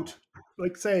already year. out.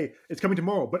 Like, say it's coming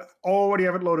tomorrow, but already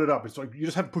have it loaded up. It's like you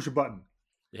just have to push a button.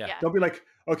 Yeah. Yeah. Don't be like,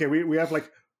 okay, we have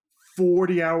like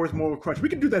 40 hours more of crunch. We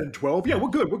can do that in 12. Yeah, we're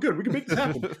good. We can make this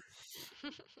happen.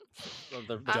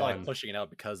 They're Um, probably Done. pushing it out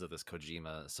because of this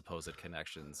Kojima supposed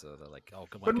connection. So they're like, "Oh,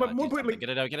 come But on, God, more do importantly- something. Get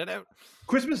it out, get it out."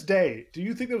 Christmas Day. Do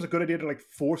you think that was a good idea to like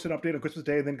force an update on Christmas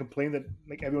Day and then complain that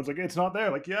like everyone's like it's not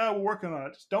there? Like, yeah, we're working on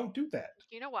it. Just don't do that.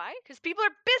 you know why? Because people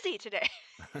are busy today.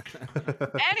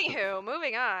 Anywho,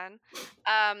 moving on.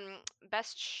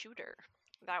 Best shooter.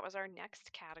 That was our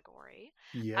next category.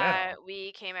 Yeah.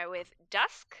 We came out with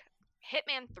Dusk,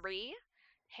 Hitman 3,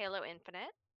 Halo Infinite,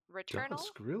 Returnal.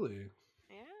 Dusk, really?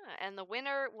 Yeah, and the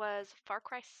winner was Far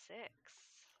Cry 6.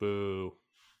 Boo.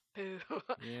 Boo.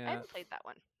 I Yeah, haven't played that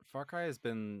one. Far Cry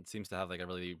seems to have like a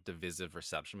really divisive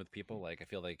reception with people. Like I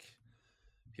feel like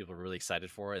people were really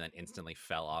excited for it and then instantly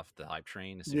fell off the hype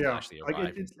train as soon as it Yeah, actually like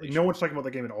arrived. it's like no one's talking about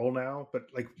the game at all now. But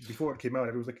like before it came out,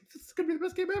 everyone was like, "This is gonna be the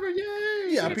best game ever! Yay!"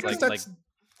 Yeah, It's because like- that's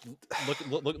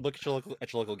look at your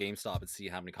local GameStop and see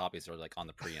how many copies are like on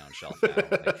the pre-owned shelf now.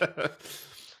 Like,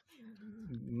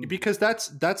 because that's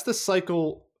the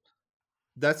cycle.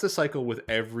 That's the cycle with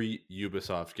every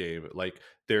Ubisoft game. Like,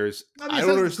 there's I mean, I don't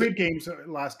Assassin's understand. Creed games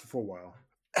last for a while.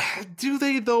 Do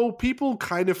they though? People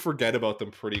kind of forget about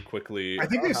them pretty quickly. I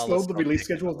think they Valhalla's slowed the probably release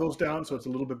taking schedule of a those little down, bit, so it's a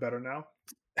little bit better now.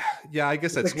 Yeah, I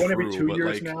guess It's that's like one true. every 2 but,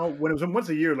 years like, now. When it was once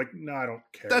a year, like, no, I don't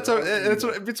care. That's I don't need that's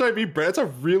that. what I mean, Brett. That's a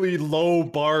really low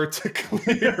bar to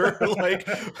clear. Like,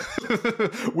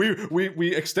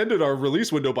 we extended our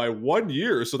release window by 1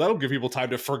 year, so that'll give people time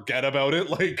to forget about it.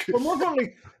 Like, But more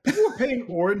importantly, people were playing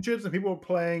Oranges and people were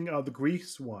playing the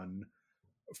Greece one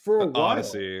for a while.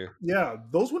 Odyssey. Yeah,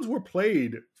 those ones were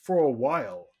played for a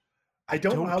while. I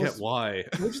don't know how get this- why.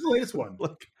 Which is the latest one?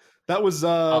 Like, that was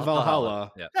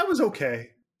Valhalla. Yeah. That was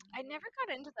okay. I never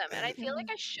got into them, and I feel like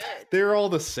I should. They're all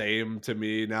the same to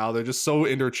me now. They're just so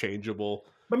interchangeable.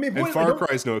 But I mean, And boy, Far Cry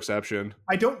is no exception.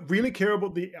 I don't really care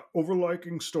about the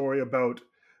overarching story about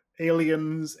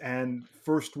aliens and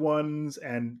first ones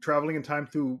and traveling in time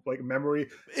through like memory.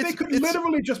 They could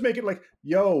literally just make it like,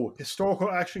 yo, historical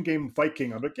action game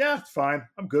Viking. I'm like, yeah, it's fine.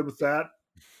 I'm good with that.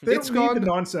 They It's don't need the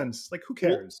gone- nonsense. Like, who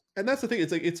cares? And that's the thing.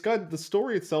 It's like it's got the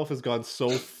story itself has gone so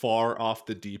far off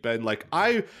the deep end. Like,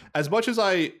 as much as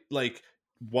I like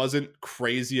wasn't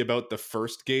crazy about the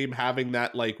first game having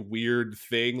that like weird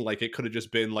thing, like it could have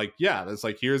just been like, yeah, that's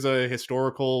like, here's a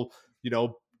historical,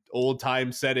 old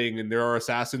time setting, and there are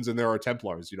assassins and there are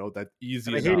Templars. That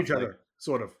easy. And they hate enough. each other,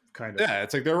 sort of, kind of. Yeah,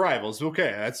 it's like they're rivals. Okay,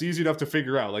 that's easy enough to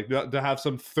figure out. Like, not to have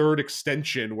some third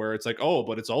extension where it's like, oh,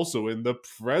 but it's also in the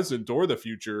present or the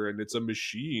future, and it's a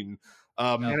machine.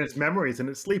 And it's memories and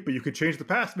it's sleep, but you could change the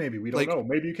past. Maybe we don't Like- know.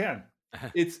 Maybe you can.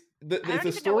 It's I don't the even know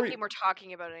what story. game we're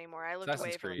talking about anymore. I looked Assassin's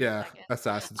away from it Creed. for a Yeah, second.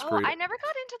 Assassin's Oh, Creed. I never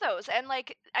got into those, and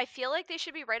like I feel like they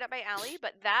should be right up my alley.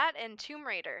 But that and Tomb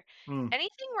Raider, Mm.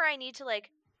 anything where I need to like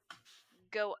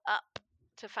go up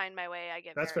to find my way, I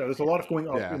get. That's very fair. There's a lot of antsy. going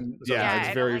up. Yeah, In yeah, Yeah, I it's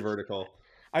don't very like- vertical.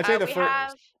 I'd say the we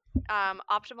first. have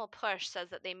Optimal Push says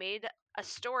that they made a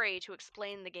story to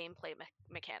explain the gameplay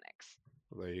mechanics.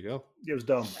 There you go. It was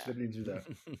dumb. They didn't do that.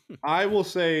 I will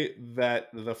say that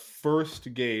the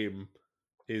first game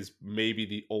is maybe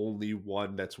the only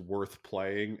one that's worth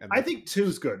playing. And I think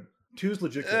two's good. Two's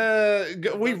legit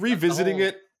good. we The revisiting whole-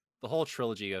 it. The whole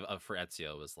trilogy of for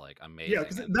Ezio was like amazing. Yeah,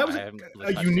 because and that was I haven't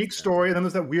really a touched it unique since. story. And then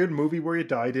there's that weird movie where he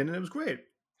died in, and it was great.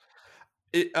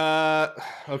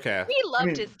 Okay. We loved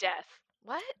mean- his death.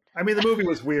 What? I mean, the movie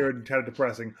was weird and kind of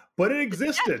depressing, but it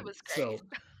existed. was great. So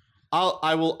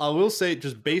I will say,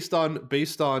 just based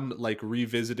on like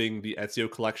revisiting the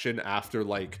Ezio collection after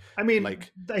like I mean,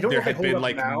 Like, I don't know there if they had hold been up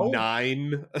like now.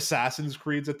 9 Assassin's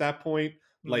Creeds at that point.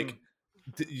 Like,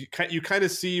 Mm. you kind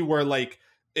of see where like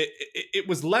it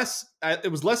was less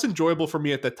enjoyable for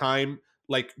me at the time,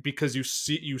 like, because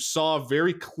you saw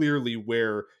very clearly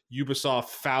where Ubisoft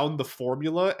found the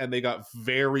formula and they got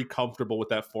very comfortable with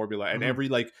that formula, and Mhm. every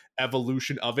like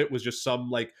evolution of it was just some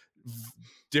like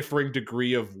differing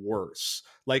degree of worse.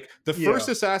 Like the Yeah. first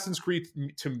Assassin's Creed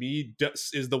to me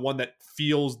is the one that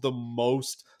feels the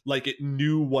most like it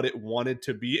knew what it wanted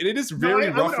to be, and it is very I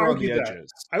would rough around the argue that.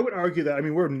 edges. I would argue that. I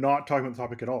mean, we're not talking about the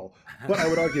topic at all, but I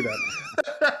would argue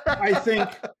that. I think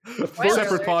the Spoiler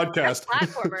separate alert, podcast.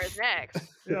 Platformer is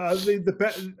next.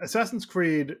 Assassin's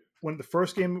Creed, when the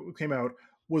first game came out,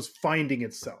 was finding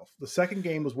itself. The second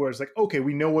game was where it's like, okay,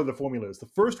 we know what the formula is. The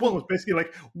first one was basically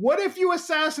like, what if you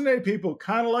assassinate people,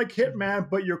 kind of like Hitman,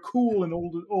 but you're cool in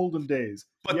olden days.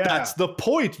 But Yeah. that's the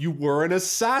point. You were an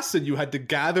assassin. You had to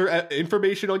gather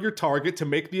information on your target to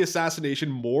make the assassination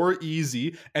more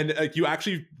easy, and you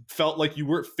actually felt like you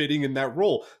were fitting in that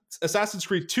role. Assassin's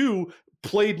Creed 2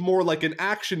 played more like an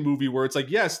action movie where it's like,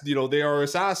 yes, you know, they are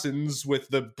assassins with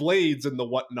the blades and the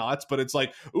whatnots, but it's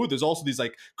like, ooh, there's also these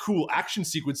like cool action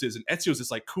sequences, and Ezio's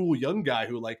this like cool young guy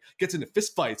who like gets into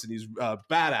fist fights and he's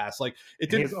badass. Like it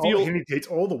didn't feel, and he dates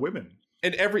all the women.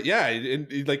 and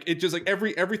like it just like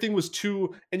everything was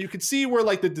too, and you could see where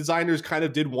like the designers kind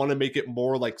of did want to make it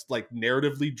more like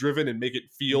narratively driven and make it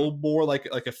feel more like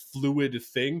a fluid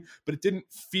thing, but it didn't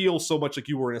feel so much like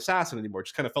you were an assassin anymore. It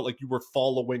just kind of felt like you were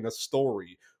following a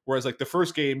story, whereas like the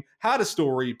first game had a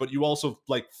story, but you also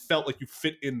like felt like you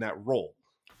fit in that role.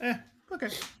 Okay,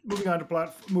 moving on to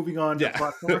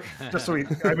platform. Just so we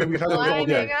talked Climbing about the whole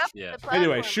day. The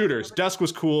Anyway, platform. shooters. Dusk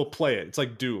was cool. Play it. It's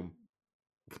like Doom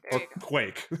There or you go.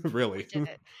 Quake, really. Did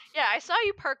it. Yeah, I saw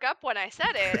you perk up when I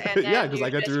said it, and then Yeah, 'cause you I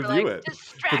got to just were review like, it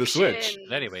for the Switch. distraction.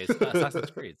 But anyways,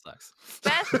 Assassin's Creed sucks.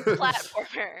 Best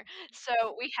platformer. So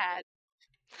we had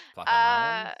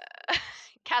Platformer.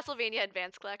 Castlevania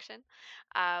Advance Collection,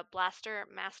 Blaster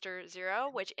Master Zero,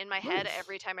 which in my head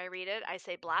every time I read it I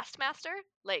say Blast Master,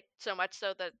 like so much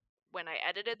so that when I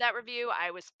edited that review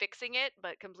I was fixing it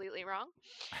but completely wrong.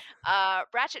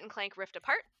 Ratchet and Clank Rift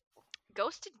Apart,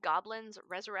 Ghosted Goblins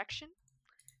Resurrection,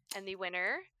 and the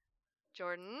winner,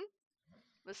 Jordan,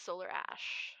 was Solar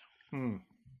Ash.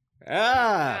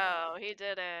 Ah, Oh, he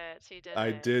did it. He did I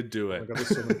it. did do Oh it. my God, there's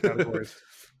so many categories.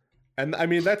 And I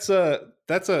mean that's a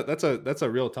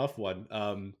real tough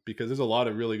one, because there's a lot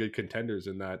of really good contenders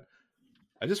in that.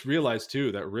 I just realized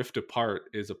too that Rift Apart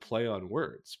is a play on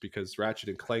words, because Ratchet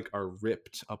and Clank are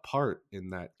ripped apart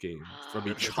in that game from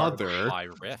each other, By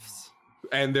riffs.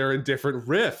 and they're in different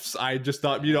rifts. I just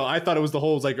thought, you know, I thought it was the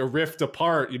whole like a rift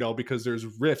apart, you know, because there's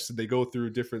rifts and they go through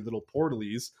different little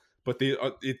portalies, but they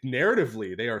are,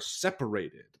 narratively they are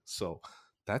separated. So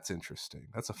that's interesting.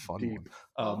 That's a fun Deep.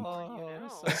 one.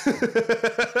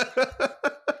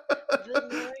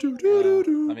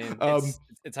 I mean,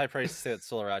 it's high praise to say that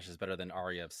Solar Ash is better than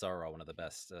Aria of Sorrow, one of the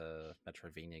best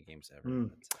Metroidvania games ever.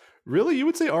 Really, you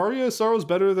would say Aria of Sorrow is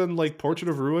better than like Portrait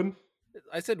of Ruin?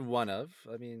 I said one of.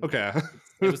 I mean, Okay,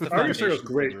 it was the Aria of Sorrow is foundation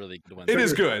for great. the really good ones. It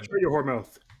is good. Shut your whore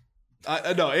mouth.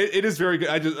 No, it is very good.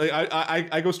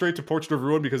 I go straight to Portrait of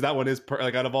Ruin because that one is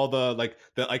like out of all the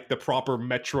the proper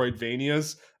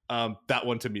Metroidvanias, that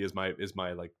one to me is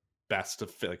my like best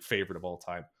like favorite of all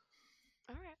time.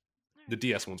 All right. The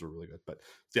DS ones were really good, but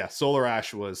yeah, Solar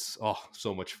Ash was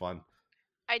so much fun.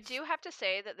 I do have to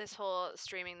say that this whole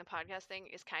streaming the podcast thing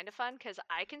is kind of fun because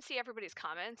I can see everybody's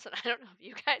comments, and I don't know if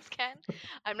you guys can.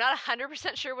 I'm not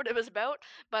 100% sure what it was about,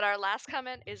 but our last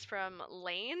comment is from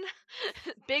Lane.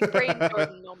 Big brain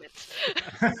Jordan moment.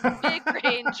 Big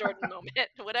brain Jordan moment.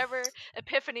 Whatever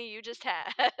epiphany you just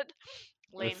had.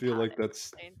 Lane I feel caught like it.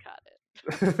 that's. Lane caught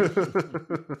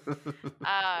it.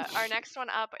 Our next one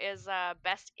up is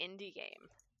best indie game,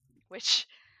 which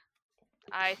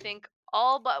I think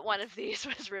all but one of these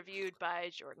was reviewed by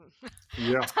Jordan.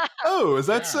 Yeah. Oh, is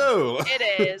that Yeah. so?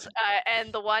 It is,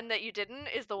 and the one that you didn't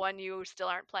is the one you still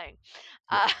aren't playing.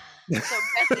 So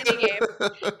best indie game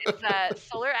is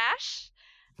Solar Ash,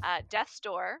 Death's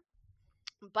Door,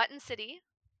 Button City,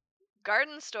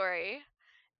 Garden Story,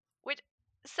 which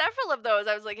several of those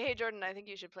I was like, hey Jordan, I think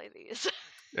you should play these.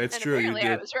 It's And true. You apparently I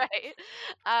did. was right.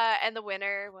 And the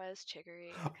winner was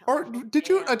Chicory. Or Colorful did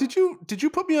you Tale. did you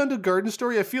put me onto Garden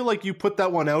Story? I feel like you put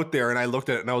that one out there, and I looked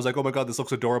at it and I was like, oh my god, this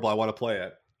looks adorable. I want to play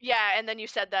it. Yeah, and then you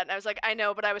said that, and I was like, I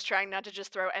know, but I was trying not to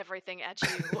just throw everything at you.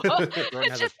 Jordan It's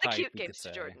has a just the type, cute you games could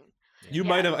to say. Jordan. You Yeah,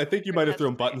 might have. I think you Jordan might have has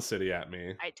thrown a Button type. City at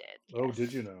me. I did. Oh, yes.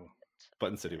 did you know?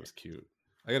 Button City was cute.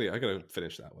 I gotta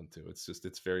finish that one too.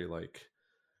 It's very like,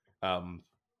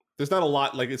 there's not a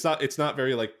lot like it's not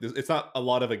very like it's not a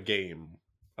lot of a game.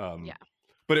 Yeah.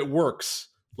 But it works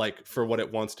like for what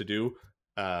it wants to do.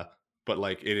 But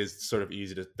like it is sort of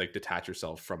easy to like detach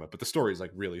yourself from it. But the story is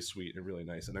like really sweet and really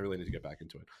nice, and I really need to get back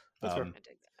into it. That's fair. I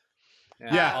dig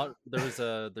that.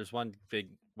 Yeah. There's one big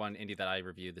one indie that I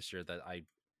reviewed this year that I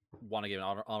want to give an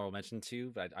honorable mention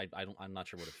to, but I'm not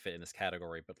sure what to fit in this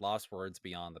category. But Lost Words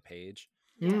Beyond the Page.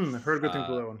 I've heard good things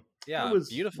about Uh, that one. Yeah, That was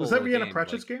beautiful. Was that little Rihanna game,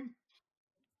 Pratchett's like- game?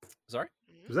 Sorry.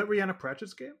 Mhm. Was that Rihanna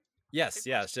Pratchett's game? Yes,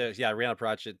 yeah, Rihanna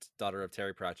Pratchett, daughter of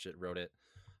Terry Pratchett, wrote it.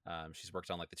 She's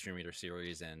worked on like the Tomb Raider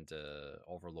series and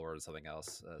Overlord and something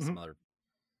else, some other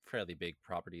fairly big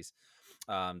properties.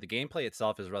 The gameplay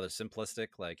itself is rather simplistic.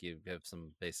 Like you have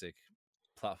some basic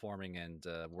platforming and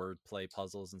wordplay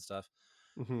puzzles and stuff.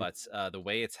 Mhm. But the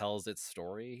way it tells its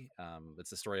story,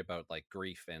 it's a story about like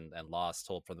grief and loss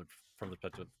told from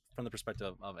the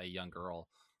perspective of a young girl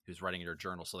who's writing in her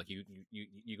journal. So like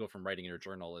you go from writing in her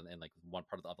journal and like one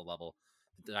part of the level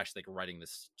to actually like writing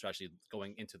this, to actually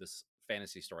going into this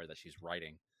fantasy story that she's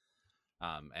writing.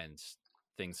 And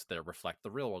things that reflect the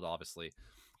real world, obviously.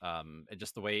 And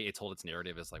just the way it told its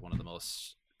narrative is like one of the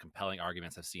most compelling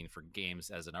arguments I've seen for games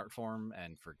as an art form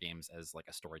and for games as like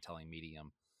a storytelling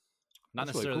medium. Not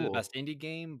That's really necessarily cool. the best indie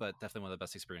game, but definitely one of the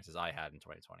best experiences I had in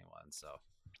 2021. So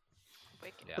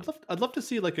Wicked. yeah. I'd love to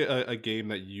see like a game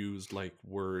that used like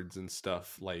words and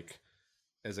stuff like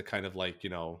as a kind of like, you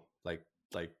know, like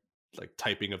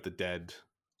typing of the dead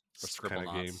Or kind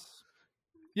of game. Scribblenauts.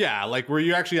 Yeah, like where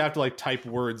you actually have to like type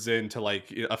words in to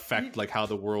like affect like how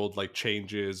the world like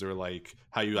changes or like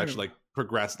how you actually like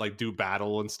progress, like do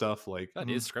battle and stuff. Like That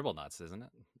is Scribblenauts, isn't it?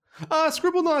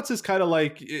 Scribblenauts is kind of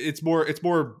like it's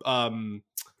more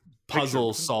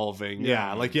puzzle solving.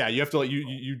 Yeah. Like you have to like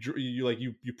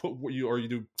you put what you or you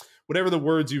do whatever the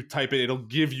words you type in, it'll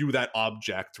give you that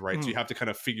object, right? So you have to kind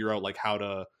of figure out like how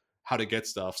to get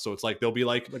stuff. So it's like there'll be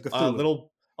like a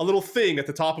little thing at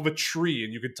the top of a tree,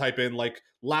 and you could type in like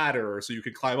ladder, so you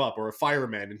could climb up, or a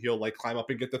fireman, and he'll like climb up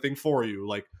and get the thing for you.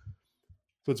 Like,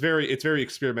 so it's very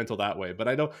experimental that way. But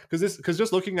I know because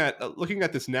just looking at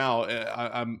this now,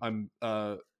 I'm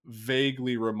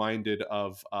vaguely reminded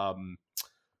of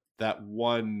that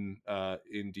one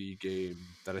indie game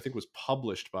that I think was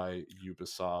published by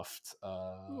Ubisoft.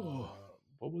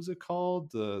 What was it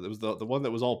called? It was the one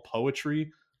that was all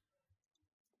poetry.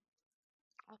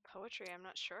 Oh, poetry. I'm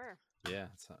not sure. Yeah.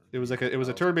 It was like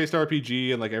a turn-based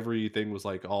RPG, and like everything was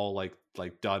like all like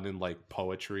done in like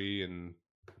poetry and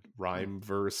rhyme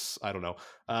verse. I don't know.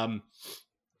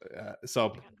 So I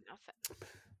got nothing.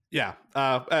 yeah,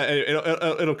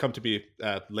 it'll come to be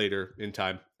later in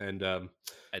time, and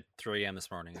At 3 a.m.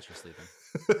 this morning, it's just leaving.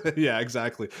 yeah,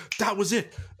 exactly. That was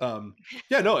it.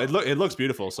 Yeah, no, it looks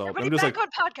beautiful. So Everybody I'm just back like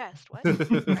on podcast. What?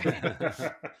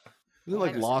 Isn't it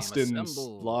like Next lost game, in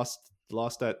assemble.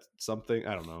 lost at something?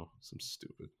 I don't know, some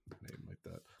stupid name like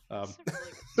that. That's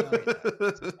a really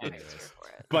good story, though. Anyways. For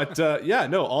it. But yeah,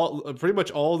 no, pretty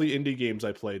much all the indie games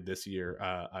I played this year,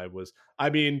 I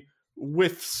mean,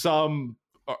 with some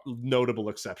notable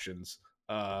exceptions,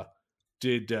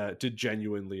 did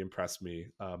genuinely impress me.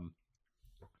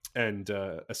 And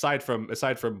aside from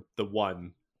the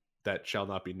one that shall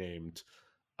not be named.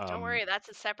 Don't worry, that's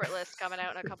a separate list coming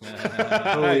out in a couple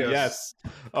of Oh minutes. yes.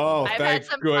 Oh, I've had thank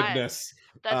some goodness.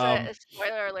 That's a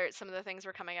spoiler alert. Some of the things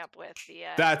we're coming up with. The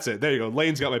That's it. There you go.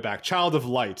 Lane's got my back. Child of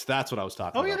Light. That's what I was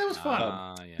talking Oh about. yeah, that was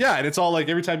fun. Yeah, and it's all like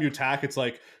every time you attack, it's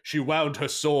like she wound her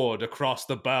sword across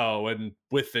the bow and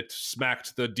with it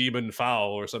smacked the demon foul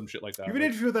or some shit like that. You have an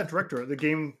interview with that director, the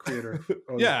game creator,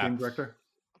 or Yeah. the game director.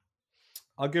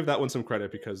 I'll give that one some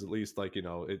credit because at least like, you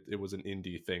know, it was an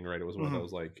indie thing, right? It was one of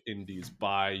those like indies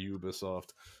by Ubisoft.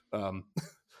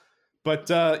 But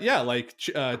yeah, like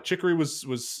Chicory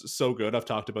was so good. I've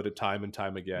talked about it time and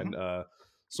time again.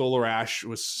 Solar Ash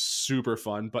was super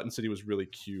fun. Button City was really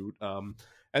cute. And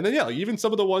then yeah, like, even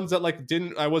some of the ones that like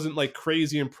I wasn't like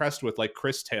crazy impressed with, like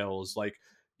Chris Tales, like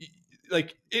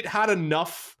it had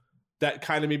enough that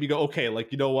kind of made me go, okay,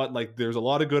 like, you know what, like there's a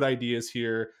lot of good ideas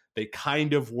here. They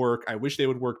kind of work. I wish they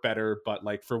would work better, but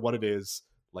like for what it is,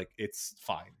 like it's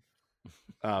fine.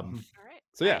 all right.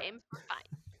 So yeah. I'm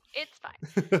fine. It's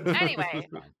fine. Anyway,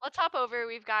 let's hop over.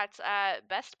 We've got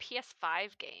best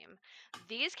PS5 game.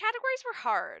 These categories were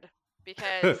hard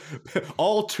because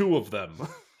all two of them.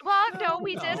 well, no,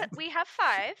 we have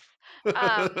 5.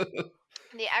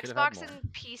 The Could've had Xbox more.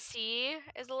 and PC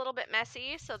is a little bit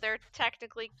messy, so they're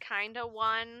technically kind of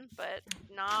one, but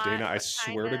not. Dana, I but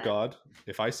swear to kinda. God,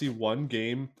 if I see one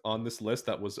game on this list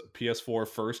that was PS4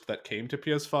 first that came to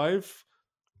PS5,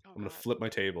 Oh, I'm gonna God. flip my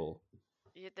table.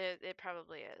 It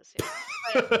probably is.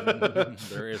 Yeah. But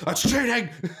There is That's one. cheating.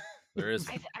 There is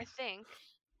I think.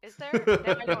 Is there?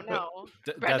 Now I don't know.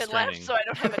 Brendan left, so I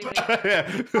don't have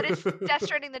anybody. But it's Death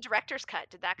Stranding, the director's cut.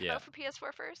 Did that come Yeah. out for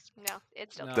PS4 first? No,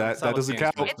 it's still. No, That some of doesn't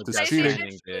games count. were It's It's Death cheating. PlayStation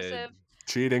Stranding did. exclusive.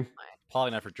 Cheating.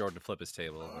 Probably not for Jordan to flip his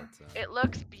table. But, It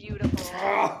looks beautiful.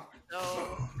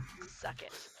 So suck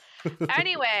it.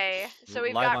 Anyway, so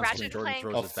we've Live got on Ratchet screen, and Jordan Clank.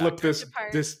 throws I'll his flip back. this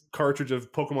Apart. this cartridge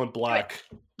of Pokemon Black.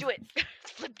 Do it.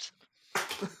 Flipped.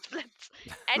 Flipped.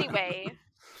 Anyway,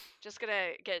 just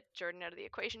gonna get Jordan out of the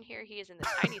equation here. He is in the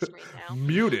tiny screen now.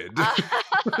 Muted. I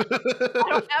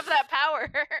don't have that power.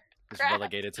 Just Crap.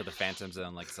 relegated to the Phantom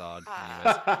Zone like Zod.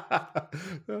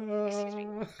 Anyways. Excuse me.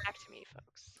 Back to me,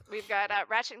 folks. We've got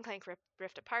Ratchet and Clank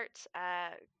Rift Apart.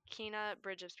 Kena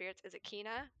Bridge of Spirits. Is it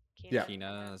Kena? Yeah.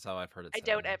 Kina is how I've heard it I said.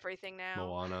 doubt everything now.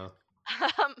 Moana.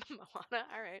 Moana.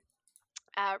 All right.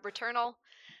 Returnal.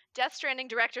 Death Stranding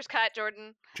Director's Cut.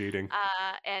 Jordan. Cheating.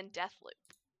 And Deathloop.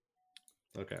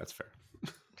 Okay, that's fair.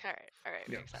 All right,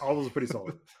 Yeah, makes sense. all those are pretty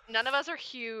solid. None of us are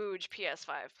huge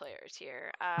PS5 players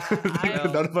here.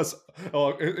 Well- None of us. Oh,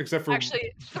 except for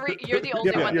Actually, three. You're the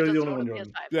only Yeah, one you're that the doesn't only own a one,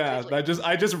 Jordan. PS5. yeah. Please leave.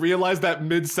 I just realized that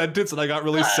mid sentence and I got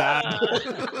really sad.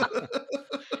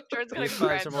 Jordan's gonna PS5s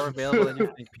cry. are more available than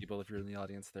you think, people. If you're in the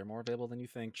audience, they're more available than you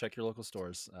think. Check your local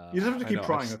stores. You just have to I keep know, I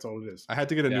trying. just- That's all it is. I had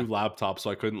to get a Yeah. new laptop, so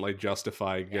I couldn't like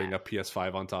justify getting Yeah. a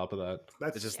PS5 on top of that.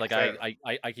 That's It's just Yeah. like fair.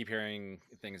 I keep hearing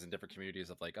things in different communities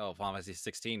of like, oh, Final Fantasy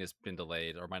 16 has been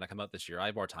delayed or might not come out this year. I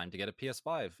have more time to get a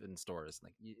PS5 in stores.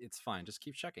 Like, it's fine. Just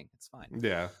keep checking. It's fine.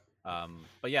 Yeah.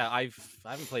 But yeah, I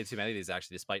haven't played too many of these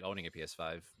actually, despite owning a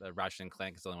PS5. Ratchet and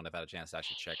Clank is the only one I've had a chance to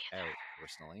actually check out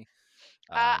personally.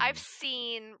 I've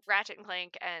seen Ratchet and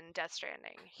Clank and Death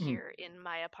Stranding Mhm. here in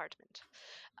my apartment.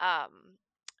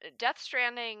 Death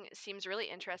Stranding seems really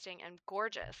interesting and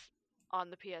gorgeous on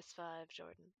the PS5,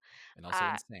 Jordan. and also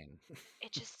uh, insane.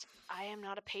 It just, I am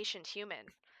not a patient human,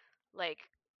 like,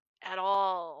 at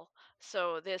all.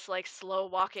 So this like slow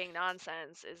walking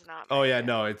nonsense is not. Oh my yeah, jam.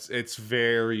 no, it's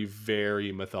very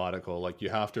very methodical. Like you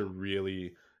have to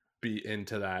really be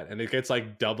into that, and it gets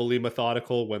like doubly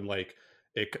methodical when like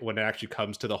when it actually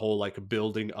comes to the whole like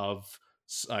building of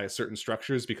certain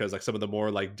structures, because like some of the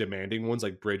more like demanding ones,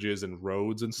 like bridges and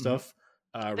roads and stuff,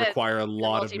 That require a Your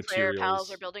lot of multiplayer pals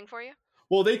materials. are building for you.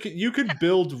 Well, you can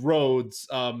build roads.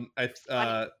 funny.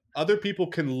 Other people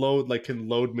can load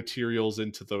materials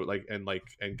into the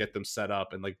and get them set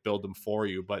up and like build them for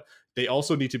you, but they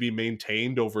also need to be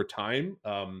maintained over time,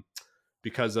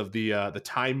 because of the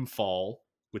time fall,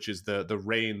 which is the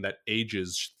rain that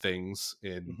ages things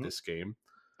in Mhm. this game.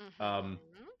 Mhm.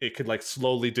 It could like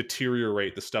slowly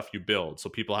deteriorate the stuff you build, so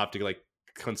people have to like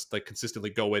consistently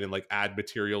go in and like add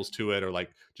materials to it, or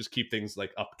like just keep things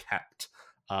like upkept.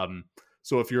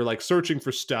 So if you're like searching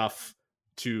for stuff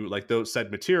to like those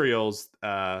said materials,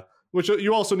 which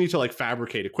you also need to like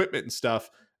fabricate equipment and stuff,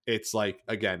 it's like,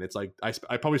 again, it's like I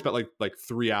probably spent like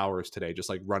 3 hours today just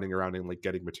like running around and like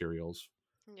getting materials.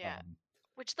 Yeah. Um,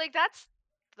 Which like that's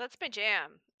my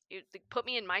jam. You like, put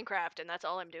me in Minecraft and that's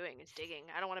all I'm doing is digging.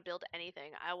 I don't want to build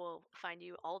anything. I will find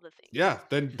you all the things. yeah,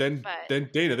 then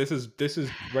But Dana, this is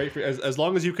right for as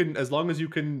long as you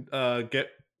can get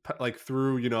like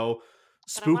through, but I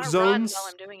spook want to run zones. while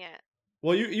I'm doing it.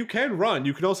 Well, you can run.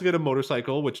 You can also get a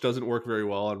motorcycle, which doesn't work very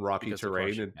well on rocky Because of course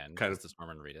terrain you and can, kind of, because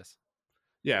Norman Reedus.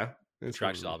 yeah. it's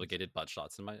Contractually really- obligated butt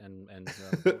shots and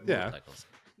Yeah. motorcycles.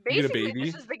 You get a Basically,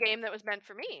 baby. this is the game that was meant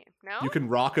for me. No, You can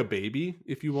rock a baby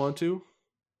if you want to.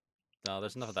 No,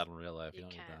 there's enough of that in real life. You You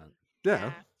don't need can. that.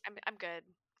 Yeah. I'm good.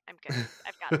 I'm good.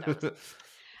 I've got those.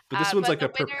 But this one's but like the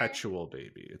a winner- perpetual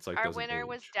baby. It's like Our doesn't winner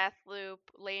was age. Deathloop.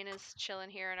 Lane is chilling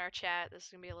here in our chat. This is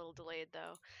gonna be a little delayed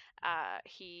though.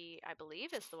 He, I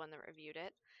believe, is the one that reviewed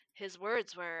it. His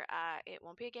words were, "It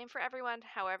won't be a game for everyone.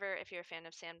 However, if you're a fan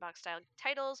of sandbox-style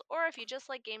titles, or if you just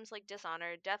like games like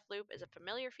Dishonored, Deathloop is a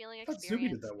familiar feeling I thought Zuby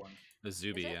experience." did that one. The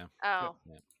Zuby, it? yeah. Oh,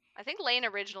 Yeah. I think Lane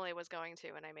originally was going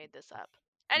to, and I made this up.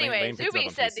 Lane Anyway, picked it up Zuby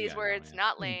on said PC, these I know, words, yeah.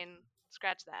 not Lane.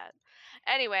 Scratch that.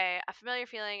 Anyway, a familiar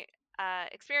feeling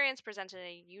experience presented in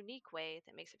a unique way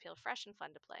that makes it feel fresh and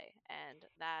fun to play, and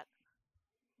that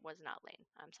was not Lane.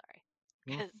 I'm sorry,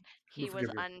 because he was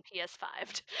forgive you.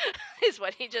 un-PS5'd, is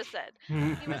what he just said. He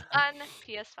was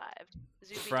un-PS5'd.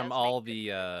 Zuby From does all make the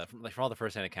good from all the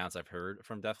first-hand accounts I've heard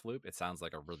from Deathloop, it sounds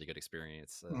like a really good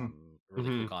experience. Mhm. Really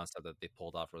cool Mhm. concept that they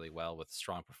pulled off really well with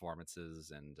strong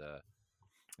performances and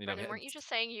Brendan, weren't you just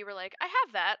saying you were like, I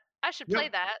have that, I should Yeah. play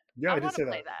that, Yeah, I did want say to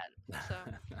play that. that. So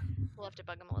we'll have to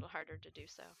bug him a little harder to do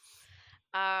so.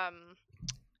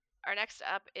 Our next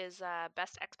up is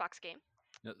best Xbox game.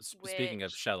 Speaking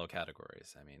of which- shallow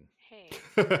categories, I mean,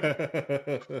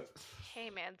 Hey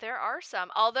man, there are some.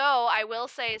 Although I will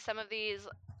say some of these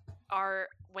are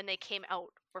when they came out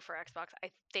were for Xbox.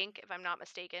 I think, if I'm not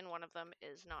mistaken, one of them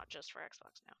is not just for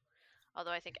Xbox now.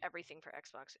 Although I think everything for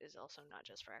Xbox is also not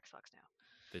just for Xbox now.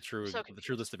 the true confused.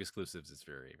 list of exclusives is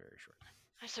very, very short.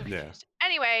 I'm so Yeah. confused.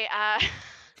 Anyway,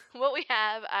 what we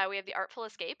have The Artful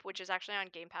Escape, which is actually on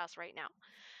Game Pass right now.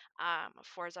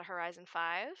 Forza Horizon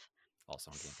 5,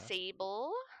 Also on Game Pass.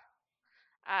 Sable,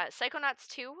 Psychonauts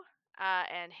 2,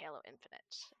 and Halo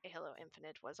Infinite. Halo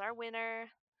Infinite was our winner.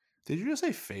 Did you just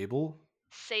say Fable?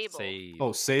 Sable.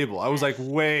 Oh, Sable. I was like, Yes.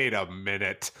 wait a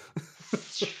minute.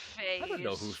 I don't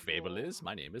know who Fable Sable. is.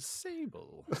 My name is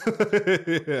Sable.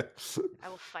 I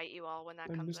will fight you all when that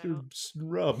I'm comes Mr. out.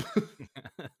 Snrub.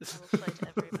 I will fight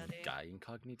everybody. Guy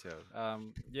Incognito.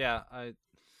 Yeah,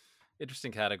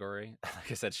 interesting category.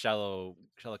 Like I said, shallow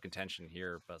contention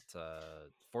here, but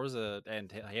Forza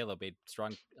and Halo made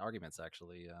strong arguments.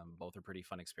 Actually, both are pretty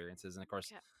fun experiences, and of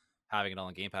course, Yeah. having it all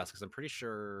on Game Pass, because I'm pretty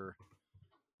sure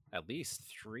at least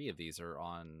 3 of these are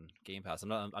on Game Pass. I'm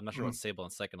not sure about Sable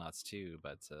and Psychonauts too,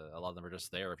 but a lot of them are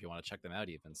just there if you want to check them out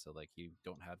even. So like you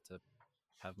don't have to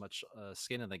have much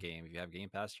skin in the game. If you have Game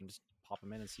Pass, you can just pop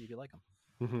them in and see if you like them.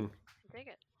 Mm-hmm. Dig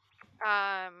it.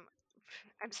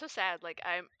 I'm so sad. Like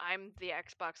I'm the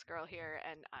Xbox girl here,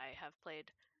 and I have played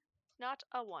not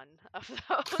a one of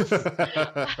those.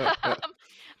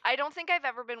 I don't think I've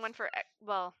ever been one for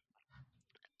well,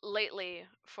 lately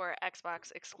for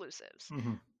Xbox exclusives,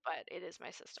 Mhm. but it is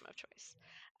my system of choice.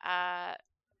 Uh,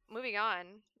 moving on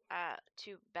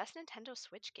to best Nintendo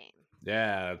Switch game.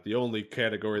 Yeah, the only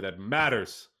category that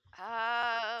matters.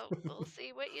 We'll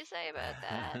see what you say about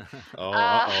that. Oh,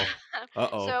 Uh,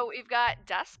 uh-oh. So we've got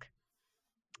Dusk.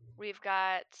 We've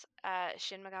got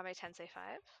Shin Megami Tensei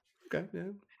 5. Okay, yeah.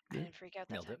 I didn't freak out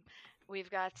that Nailed time. it. We've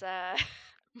got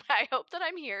I hope that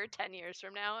I'm here 10 years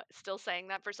from now still saying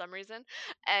that for some reason,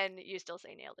 and you still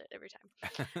say nailed it every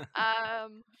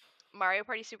time. Mario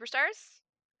Party Superstars,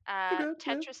 Okay, yeah.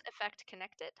 Tetris Effect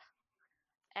Connected,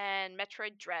 and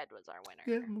Metroid Dread was our winner.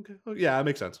 Yeah, okay. Oh, yeah, that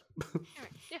makes sense. Alright,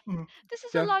 yeah, Mhm. this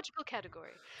is Yeah. a logical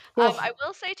category. Well, I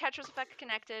will say Tetris Effect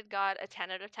Connected got a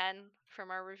 10 out of 10 from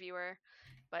our reviewer,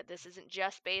 but this isn't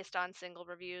just based on single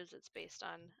reviews, it's based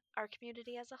on our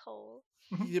community as a whole.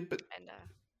 yeah, but And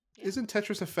yeah. isn't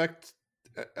Tetris Effect,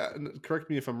 correct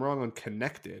me if I'm wrong on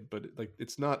Connected, but like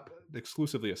it's not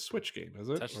exclusively a Switch game, is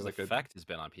it? Tetris Or like Effect has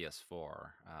been on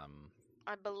PS4.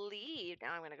 I believe,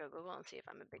 now I'm going to go Google and see if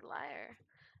I'm a big liar.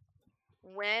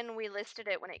 When we listed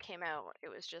it when it came out, it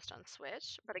was just on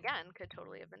Switch, but again, could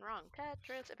totally have been wrong.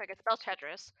 Tetris, if I could spell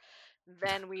Tetris,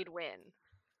 then we'd win.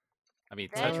 I mean,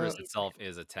 Then Tetris we'd itself win.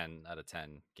 is a 10 out of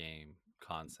 10 game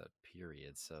concept,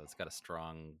 period. So it's got a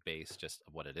strong base just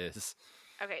of what it is.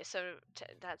 Okay, so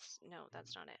that's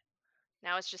not it.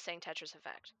 Now it's just saying Tetris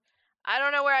Effect. I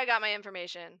don't know where I got my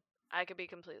information. I could be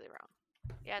completely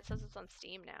wrong. Yeah, it says it's on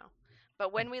Steam now.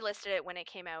 But when we listed it when it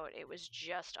came out, it was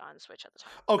just on Switch at the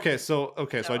time. okay, so So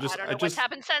I don't know what's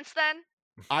happened since then.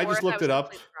 I or just if looked was it up.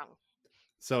 completely wrong.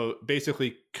 So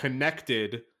basically,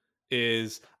 Connected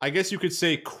is, I guess you could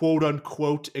say, quote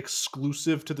unquote,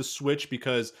 exclusive to the Switch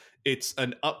because it's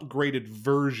an upgraded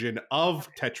version of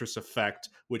Tetris Effect,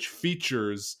 which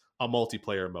features a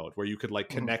multiplayer mode where you could like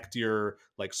Mhm. connect your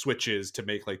like switches to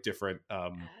make like different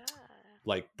Ah.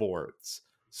 like boards.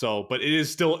 So, but it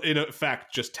is still in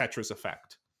effect just Tetris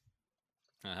Effect.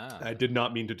 Uh-huh. I did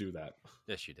not mean to do that.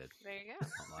 Yes, you did. There you go.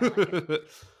 I like it.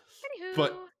 Anywho.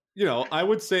 But you know, I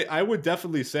would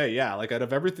definitely say, yeah, like out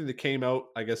of everything that came out,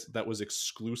 I guess that was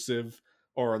exclusive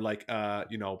or like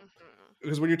you know, Mhm.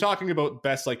 because when you're talking about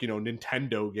best like, you know,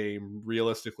 Nintendo game,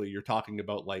 realistically, you're talking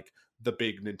about like the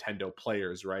big Nintendo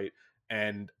players, right?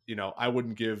 And, you know, I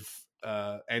wouldn't give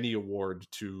any award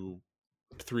to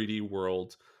 3D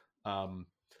World.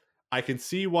 I can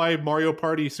see why Mario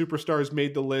Party Superstars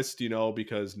made the list, you know,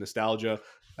 because nostalgia.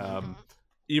 Mhm.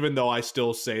 Even though I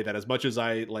still say that as much as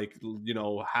I like, you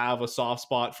know, have a soft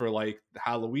spot for like the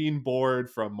Halloween board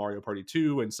from Mario Party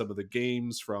 2 and some of the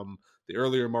games from the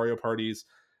earlier Mario Parties,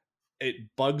 it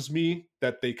bugs me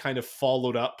that they kind of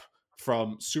followed up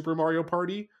from Super Mario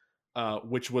Party,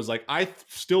 which was like,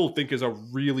 still think is a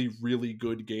really, really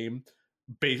good game,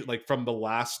 based like from the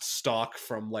last stock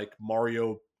from like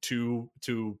Mario 2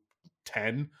 to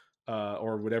 10,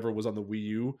 or whatever was on the Wii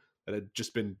U that had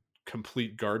just been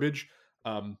complete garbage.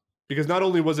 Because not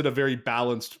only was it a very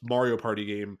balanced Mario Party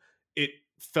game, it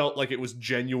felt like it was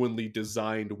genuinely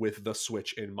designed with the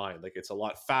Switch in mind. Like it's a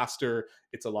lot faster,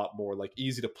 it's a lot more like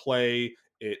easy to play.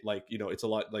 It like, you know, it's a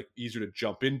lot like easier to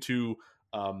jump into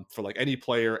for like any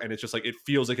player, and it's just like it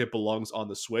feels like it belongs on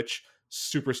the Switch.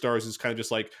 Superstars is kind of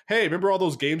just like, hey, remember all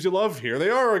those games you love? Here they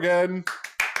are again.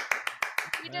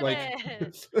 We did Like,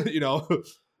 it. you know,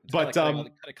 It's but kinda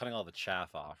cutting all the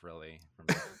chaff off, really.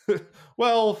 From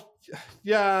well,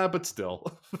 yeah, but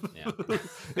still, Yeah.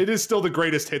 it is still the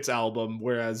greatest hits album.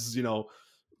 Whereas, you know,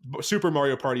 Super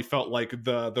Mario Party felt like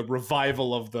the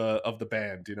revival of the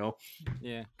band. You know,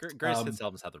 yeah, greatest hits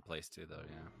albums have their place too, though.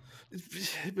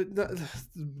 Yeah. but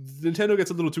Nintendo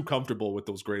gets a little too comfortable with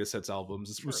those greatest hits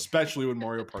albums, True. especially when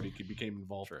Mario Party became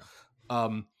involved.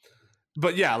 True.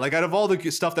 But yeah, like out of all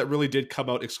the stuff that really did come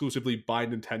out exclusively by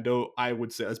Nintendo, I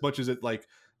would say, as much as it like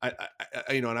I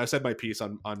you know, and I said my piece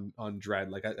on Dread,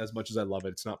 like as much as I love it,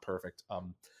 it's not perfect.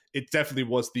 It definitely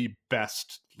was the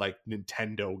best like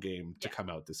Nintendo game to come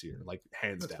out this year, like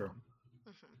hands That's down.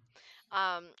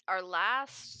 fair. Our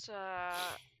last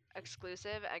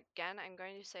exclusive, again, I'm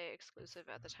going to say exclusive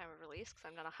at the time of release because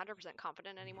I'm not 100%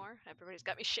 confident anymore. Everybody's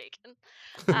got me shaken.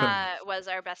 Was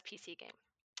our best PC game.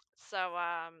 So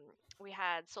we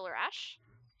had Solar Ash,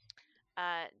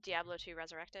 Diablo 2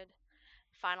 Resurrected,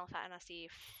 Final Fantasy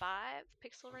V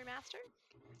Pixel Remaster,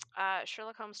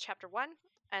 Sherlock Holmes Chapter 1,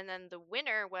 and then the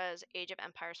winner was Age of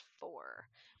Empires 4,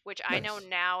 which I know Nice.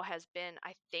 now has been,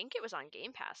 I think it was on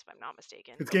Game Pass, if I'm not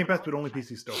mistaken. It's but Game we're Pass, not but only gonna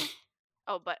PC still.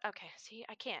 Oh, but okay. See,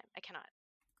 I can't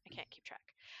keep track.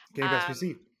 Game Pass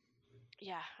PC.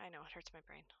 Yeah, I know. It hurts my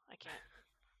brain. I can't.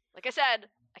 Like I said,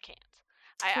 I can't.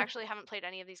 I actually haven't played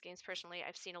any of these games personally.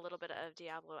 I've seen a little bit of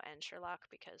Diablo and Sherlock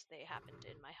because they happened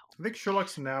in my home. I think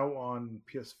Sherlock's now on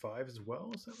PS5 as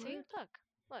well. Is that See, right?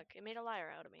 look, it made a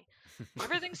liar out of me.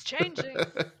 Everything's changing.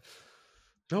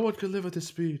 No one can live at this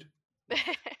speed.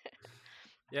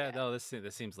 Yeah, no, this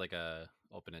seems like a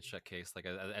open and shut case. Like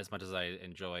as much as I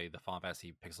enjoy the Final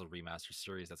Fantasy Pixel Remaster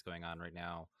series that's going on right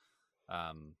now,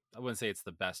 I wouldn't say it's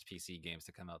the best PC games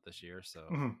to come out this year. So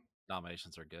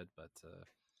nominations are good, but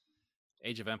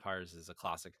Age of Empires is a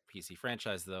classic PC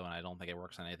franchise, though, and I don't think it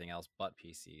works on anything else but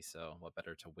PC. So what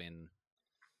better to win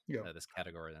this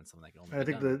category than something that can only And I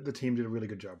be think done. the team did a really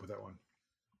good job with that one.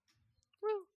 Woo.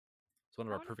 It's one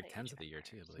of I our wanna perfect play tens Age of of the year,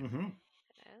 too, I believe. Mm-hmm.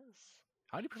 It is.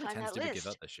 How many perfect Find tens that did we give list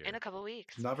out this year? in a couple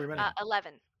weeks. Not very many.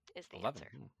 11 is the 11.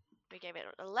 answer. We gave it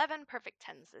 11 perfect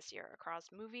tens this year across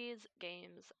movies,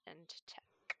 games, and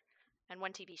tech, and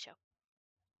one TV show.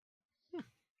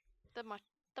 The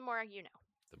more you know.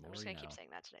 I'm just gonna keep saying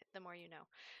that today. The more you know,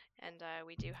 and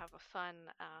we do have a fun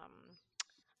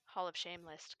Hall of Shame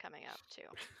list coming up too.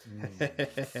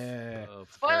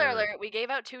 Spoiler alert: we gave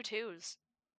out 2 twos.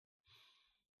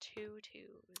 2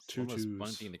 twos. Two One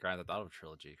twos. being the Grand Theft Auto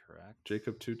trilogy, correct?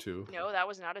 Jacob 2-2. No, that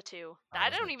was not a 2. Oh, I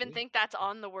was don't it even 2? think that's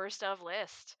on the worst of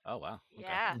list. Oh wow. Okay.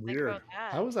 Yeah, think Weird. about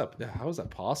that. How is that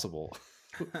possible?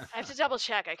 I have to double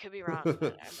check. I could be wrong.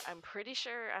 But I'm pretty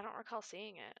sure I don't recall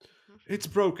seeing it. It's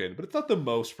broken, but it's not the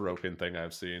most broken thing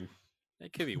I've seen.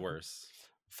 It could be worse.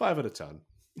 5 out of 10.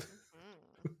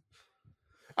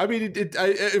 I mean, it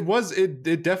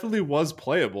definitely was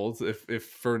playable. If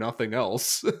for nothing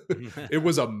else, it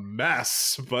was a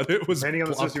mess, but it was Depending on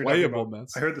the a system you're talking playable about,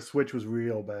 mess. I heard the Switch was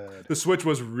real bad. The Switch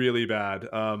was really bad.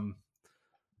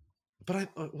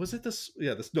 But was it this?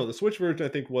 Yeah, the Switch version I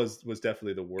think was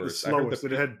definitely the It was worst. slowest.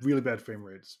 It had really bad frame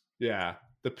rates. Yeah,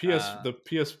 the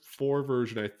PS4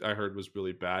 version I heard was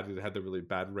really bad. It had the really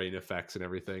bad rain effects and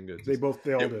everything. They all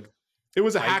did. It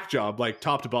was a hack job, like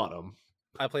top to bottom.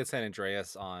 I played San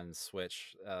Andreas on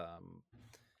Switch,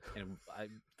 and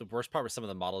the worst part was some of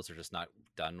the models are just not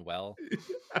done well.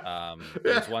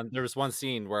 There was one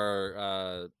scene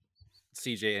where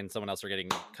CJ and someone else are getting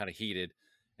kind of heated,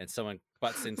 and someone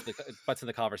butts in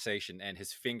the conversation, and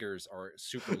his fingers are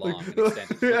super long and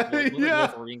extended, like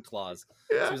Wolverine claws.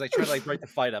 So he's like trying to break the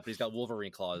fight up, but he's got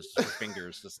Wolverine claws, just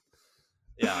fingers, just.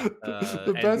 Yeah,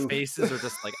 and faces are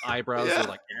just like eyebrows are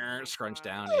like scrunched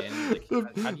down in. Like,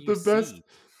 how do you see?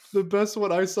 The best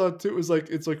one I saw too was like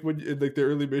it's like when in like the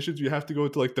early missions you have to go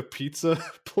to like the pizza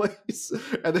place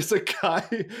and there's a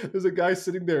guy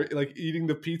sitting there like eating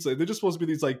the pizza. They're just supposed to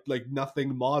be these like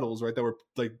nothing models, right, that were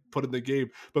like put in the game,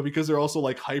 but because they're also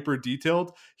like hyper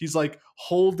detailed, he's like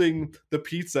holding the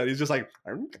pizza and he's just like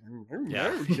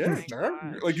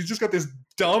like he's just got this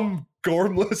dumb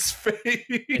gormless face.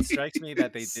 It strikes me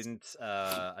that they didn't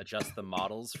adjust the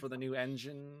models for the new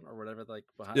engine or whatever, like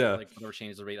behind, like whatever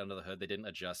changes the rate under the hood. They didn't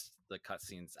adjust the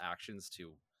cutscenes actions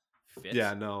to fit.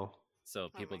 Yeah, no. So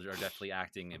people are definitely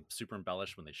acting super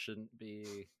embellished when they shouldn't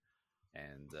be.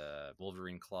 And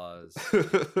Wolverine claws,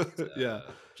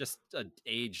 just an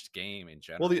aged game in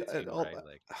general. Well,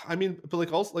 I mean,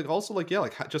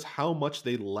 but just how much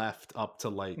they left up to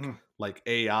like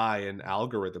AI and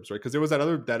algorithms, right? Because there was that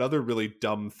other really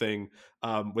dumb thing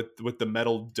with the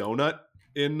metal donut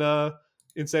in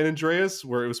San Andreas,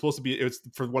 where it was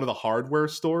for one of the hardware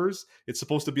stores. It's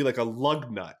supposed to be like a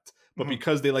lug nut. But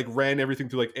because they like ran everything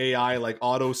through like AI, like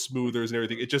auto smoothers and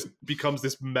everything, it just becomes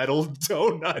this metal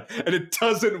donut and it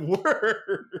doesn't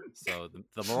work. So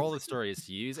the moral of the story is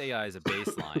to use AI as a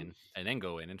baseline and then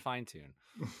go in and fine tune.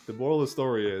 The moral of the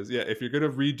story is, if you're going to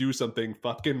redo something,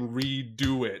 fucking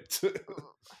redo it.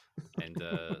 And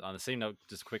on the same note,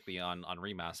 just quickly on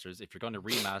remasters, if you're going to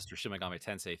remaster Shin Megami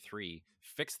Tensei 3,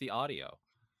 fix the audio.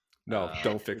 No,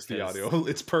 don't fix the audio.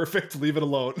 It's perfect. Leave it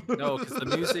alone. No, because the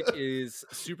music is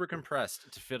super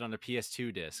compressed to fit on a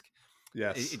PS2 disc.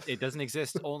 Yes. It doesn't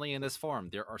exist only in this form.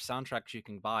 There are soundtracks you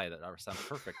can buy that sound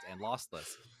perfect and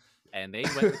lossless. And they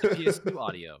went with the PS2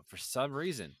 audio for some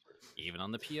reason. Even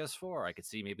on the PS4, I could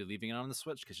see maybe leaving it on the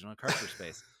Switch because you don't have cartridge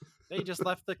space. They just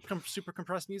left the super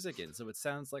compressed music in, so it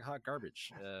sounds like hot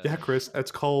garbage. Yeah, Chris,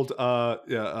 it's called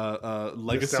legacy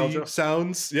nostalgia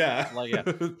sounds. Yeah, I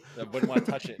wouldn't want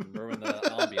to touch it and ruin the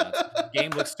ambiance. The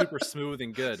game looks super smooth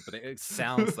and good, but it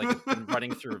sounds like it's been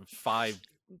running through 5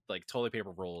 like toilet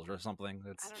paper rolls or something. I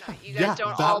That's don't know. You guys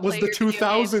don't all that was play the your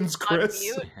video games 2000s, on Chris.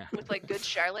 mute with like Good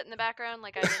Charlotte in the background,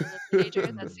 like I did as a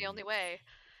teenager. That's the only way.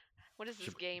 What is this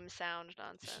Should- game sound you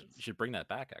nonsense? should bring that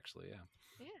back, actually.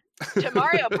 Yeah. Yeah. To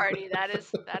Mario Party. That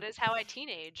is how I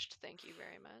teenaged. Thank you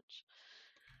very much.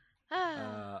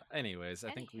 Anyways,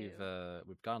 I think we've Anywho.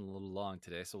 gone a little long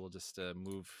today, so we'll just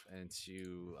move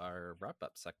into our wrap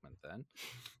up segment then.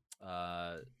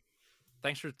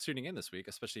 Thanks for tuning in this week,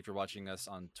 especially if you're watching us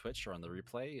on Twitch or on the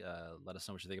replay. Let us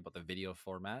know what you think about the video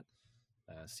format.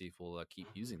 See if we'll keep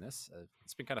using this.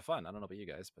 It's been kind of fun. I don't know about you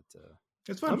guys, but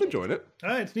It's fun. I'm enjoying it.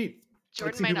 It's neat.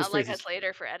 Jordan seeing might not people's like faces. us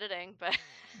later for editing, but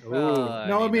Oh I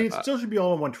no! I mean, mean, it that- still should be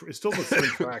all in one. It's still the same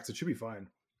tracks. It should be fine.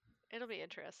 it'll be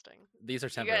interesting. these are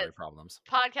guys- temporary problems.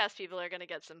 Podcast people are gonna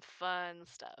get some fun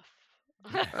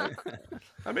stuff.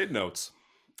 I made notes.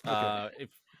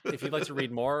 If you'd like to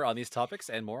read more on these topics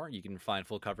and more, you can find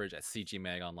full coverage at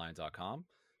cgmagonline.com.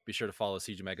 Be sure to follow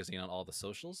CG Magazine on all the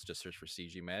socials. Just search for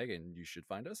CG Mag and you should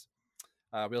find us.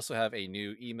 We also have a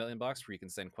new email inbox where you can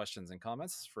send questions and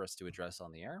comments for us to address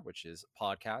on the air, which is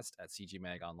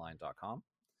podcast@cgmagonline.com.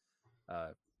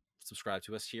 Subscribe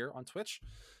to us here on Twitch.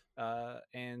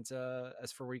 And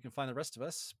as for where you can find the rest of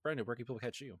us, Brandon, where can people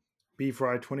catch you?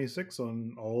 BFry26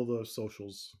 on all the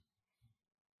socials.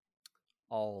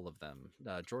 All of them.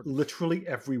 Jordan. Literally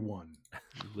everyone.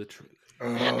 Literally.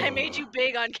 I made you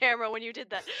big on camera when you did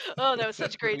that. Oh, that was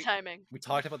such great timing. We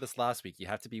talked about this last week. You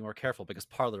have to be more careful because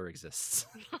Parlor exists.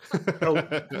 Oh,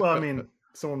 well, I mean,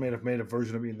 someone may have made a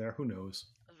version of me in there. Who knows?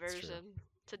 A That's true. version.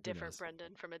 It's a different knows?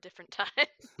 Brendan from a different time.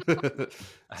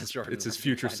 As Jordan It's his would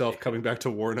future find self it. coming back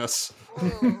to warn us.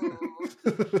 Ooh.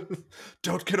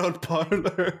 Don't get on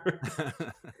Parlor.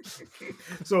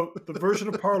 So the version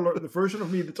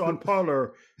of me that's on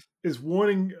Parlor is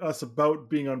warning us about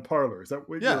being on Parlor. Is that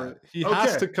what Yeah, you're... he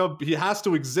has Okay. to come. He has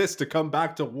to exist to come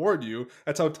back to warn you.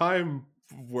 That's how time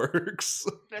works.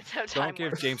 That's how time Don't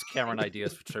give works. James Cameron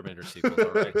ideas for Terminator sequels.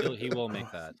 All right, he will make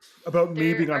that. About me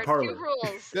There being on are Parlor? two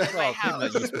rules in my Well, maybe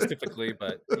house. not you specifically,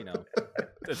 but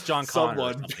it's John Connor. Or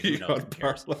Someone something, who being knows? on Who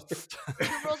cares? Parlor. Two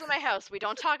rules in my house. We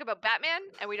don't talk about Batman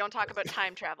and we don't talk about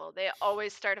time travel. They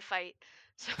always start a fight.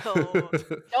 So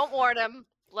don't warn him.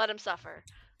 Let him suffer.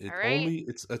 It All right. only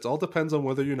it all depends on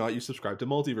whether or not you subscribe to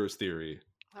multiverse theory.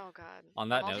 Oh God. On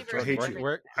that note, Multiverse hate Jordan, you.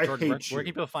 where, I Jordan, where, hate where you.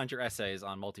 can people find your essays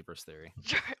on multiverse theory?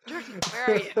 Jordan, where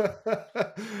are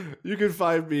you? You can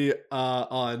find me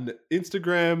on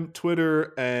Instagram,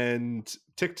 Twitter, and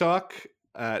TikTok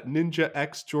at Ninja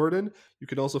X Jordan. You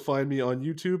can also find me on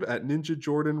YouTube at Ninja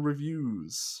Jordan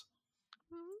Reviews.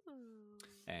 Ooh.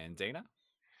 And Dana?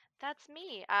 That's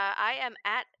me. I am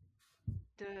at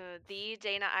the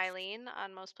Dana Eileen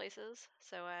on most places.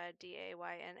 So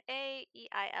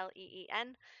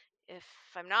DAYNAEILEEN. If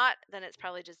I'm not, then it's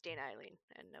probably just Dana Eileen.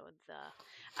 And no the.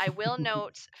 I will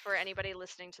note for anybody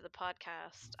listening to the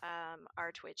podcast,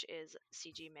 our Twitch is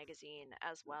CG Magazine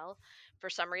as well. For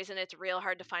some reason, it's real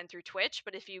hard to find through Twitch,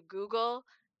 but if you Google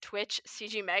Twitch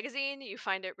CG Magazine, you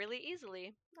find it really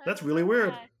easily. I That's don't really know weird.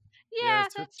 why. Yeah,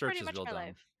 Twi- that's search pretty is much real my dumb,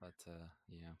 life. but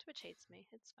yeah. Twitch hates me.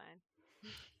 It's fine.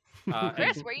 And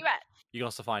Chris, where you at? you can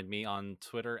also find me on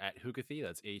Twitter at Hoogathy,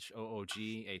 that's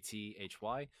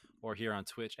HOOGATHY, or here on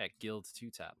Twitch at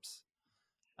Guild2Taps.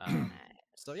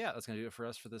 So yeah, that's gonna do it for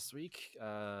us for this week.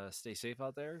 Stay safe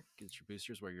out there, get your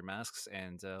boosters, wear your masks,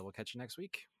 and we'll catch you next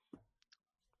week.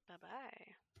 Bye bye.